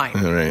have mine.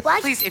 All right.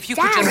 What? Please, if you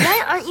Dad, could just...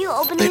 why aren't you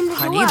opening the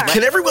door?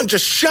 Can everyone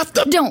just shut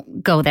the...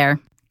 Don't go there.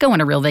 Go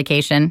on a real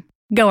vacation.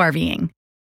 Go RVing.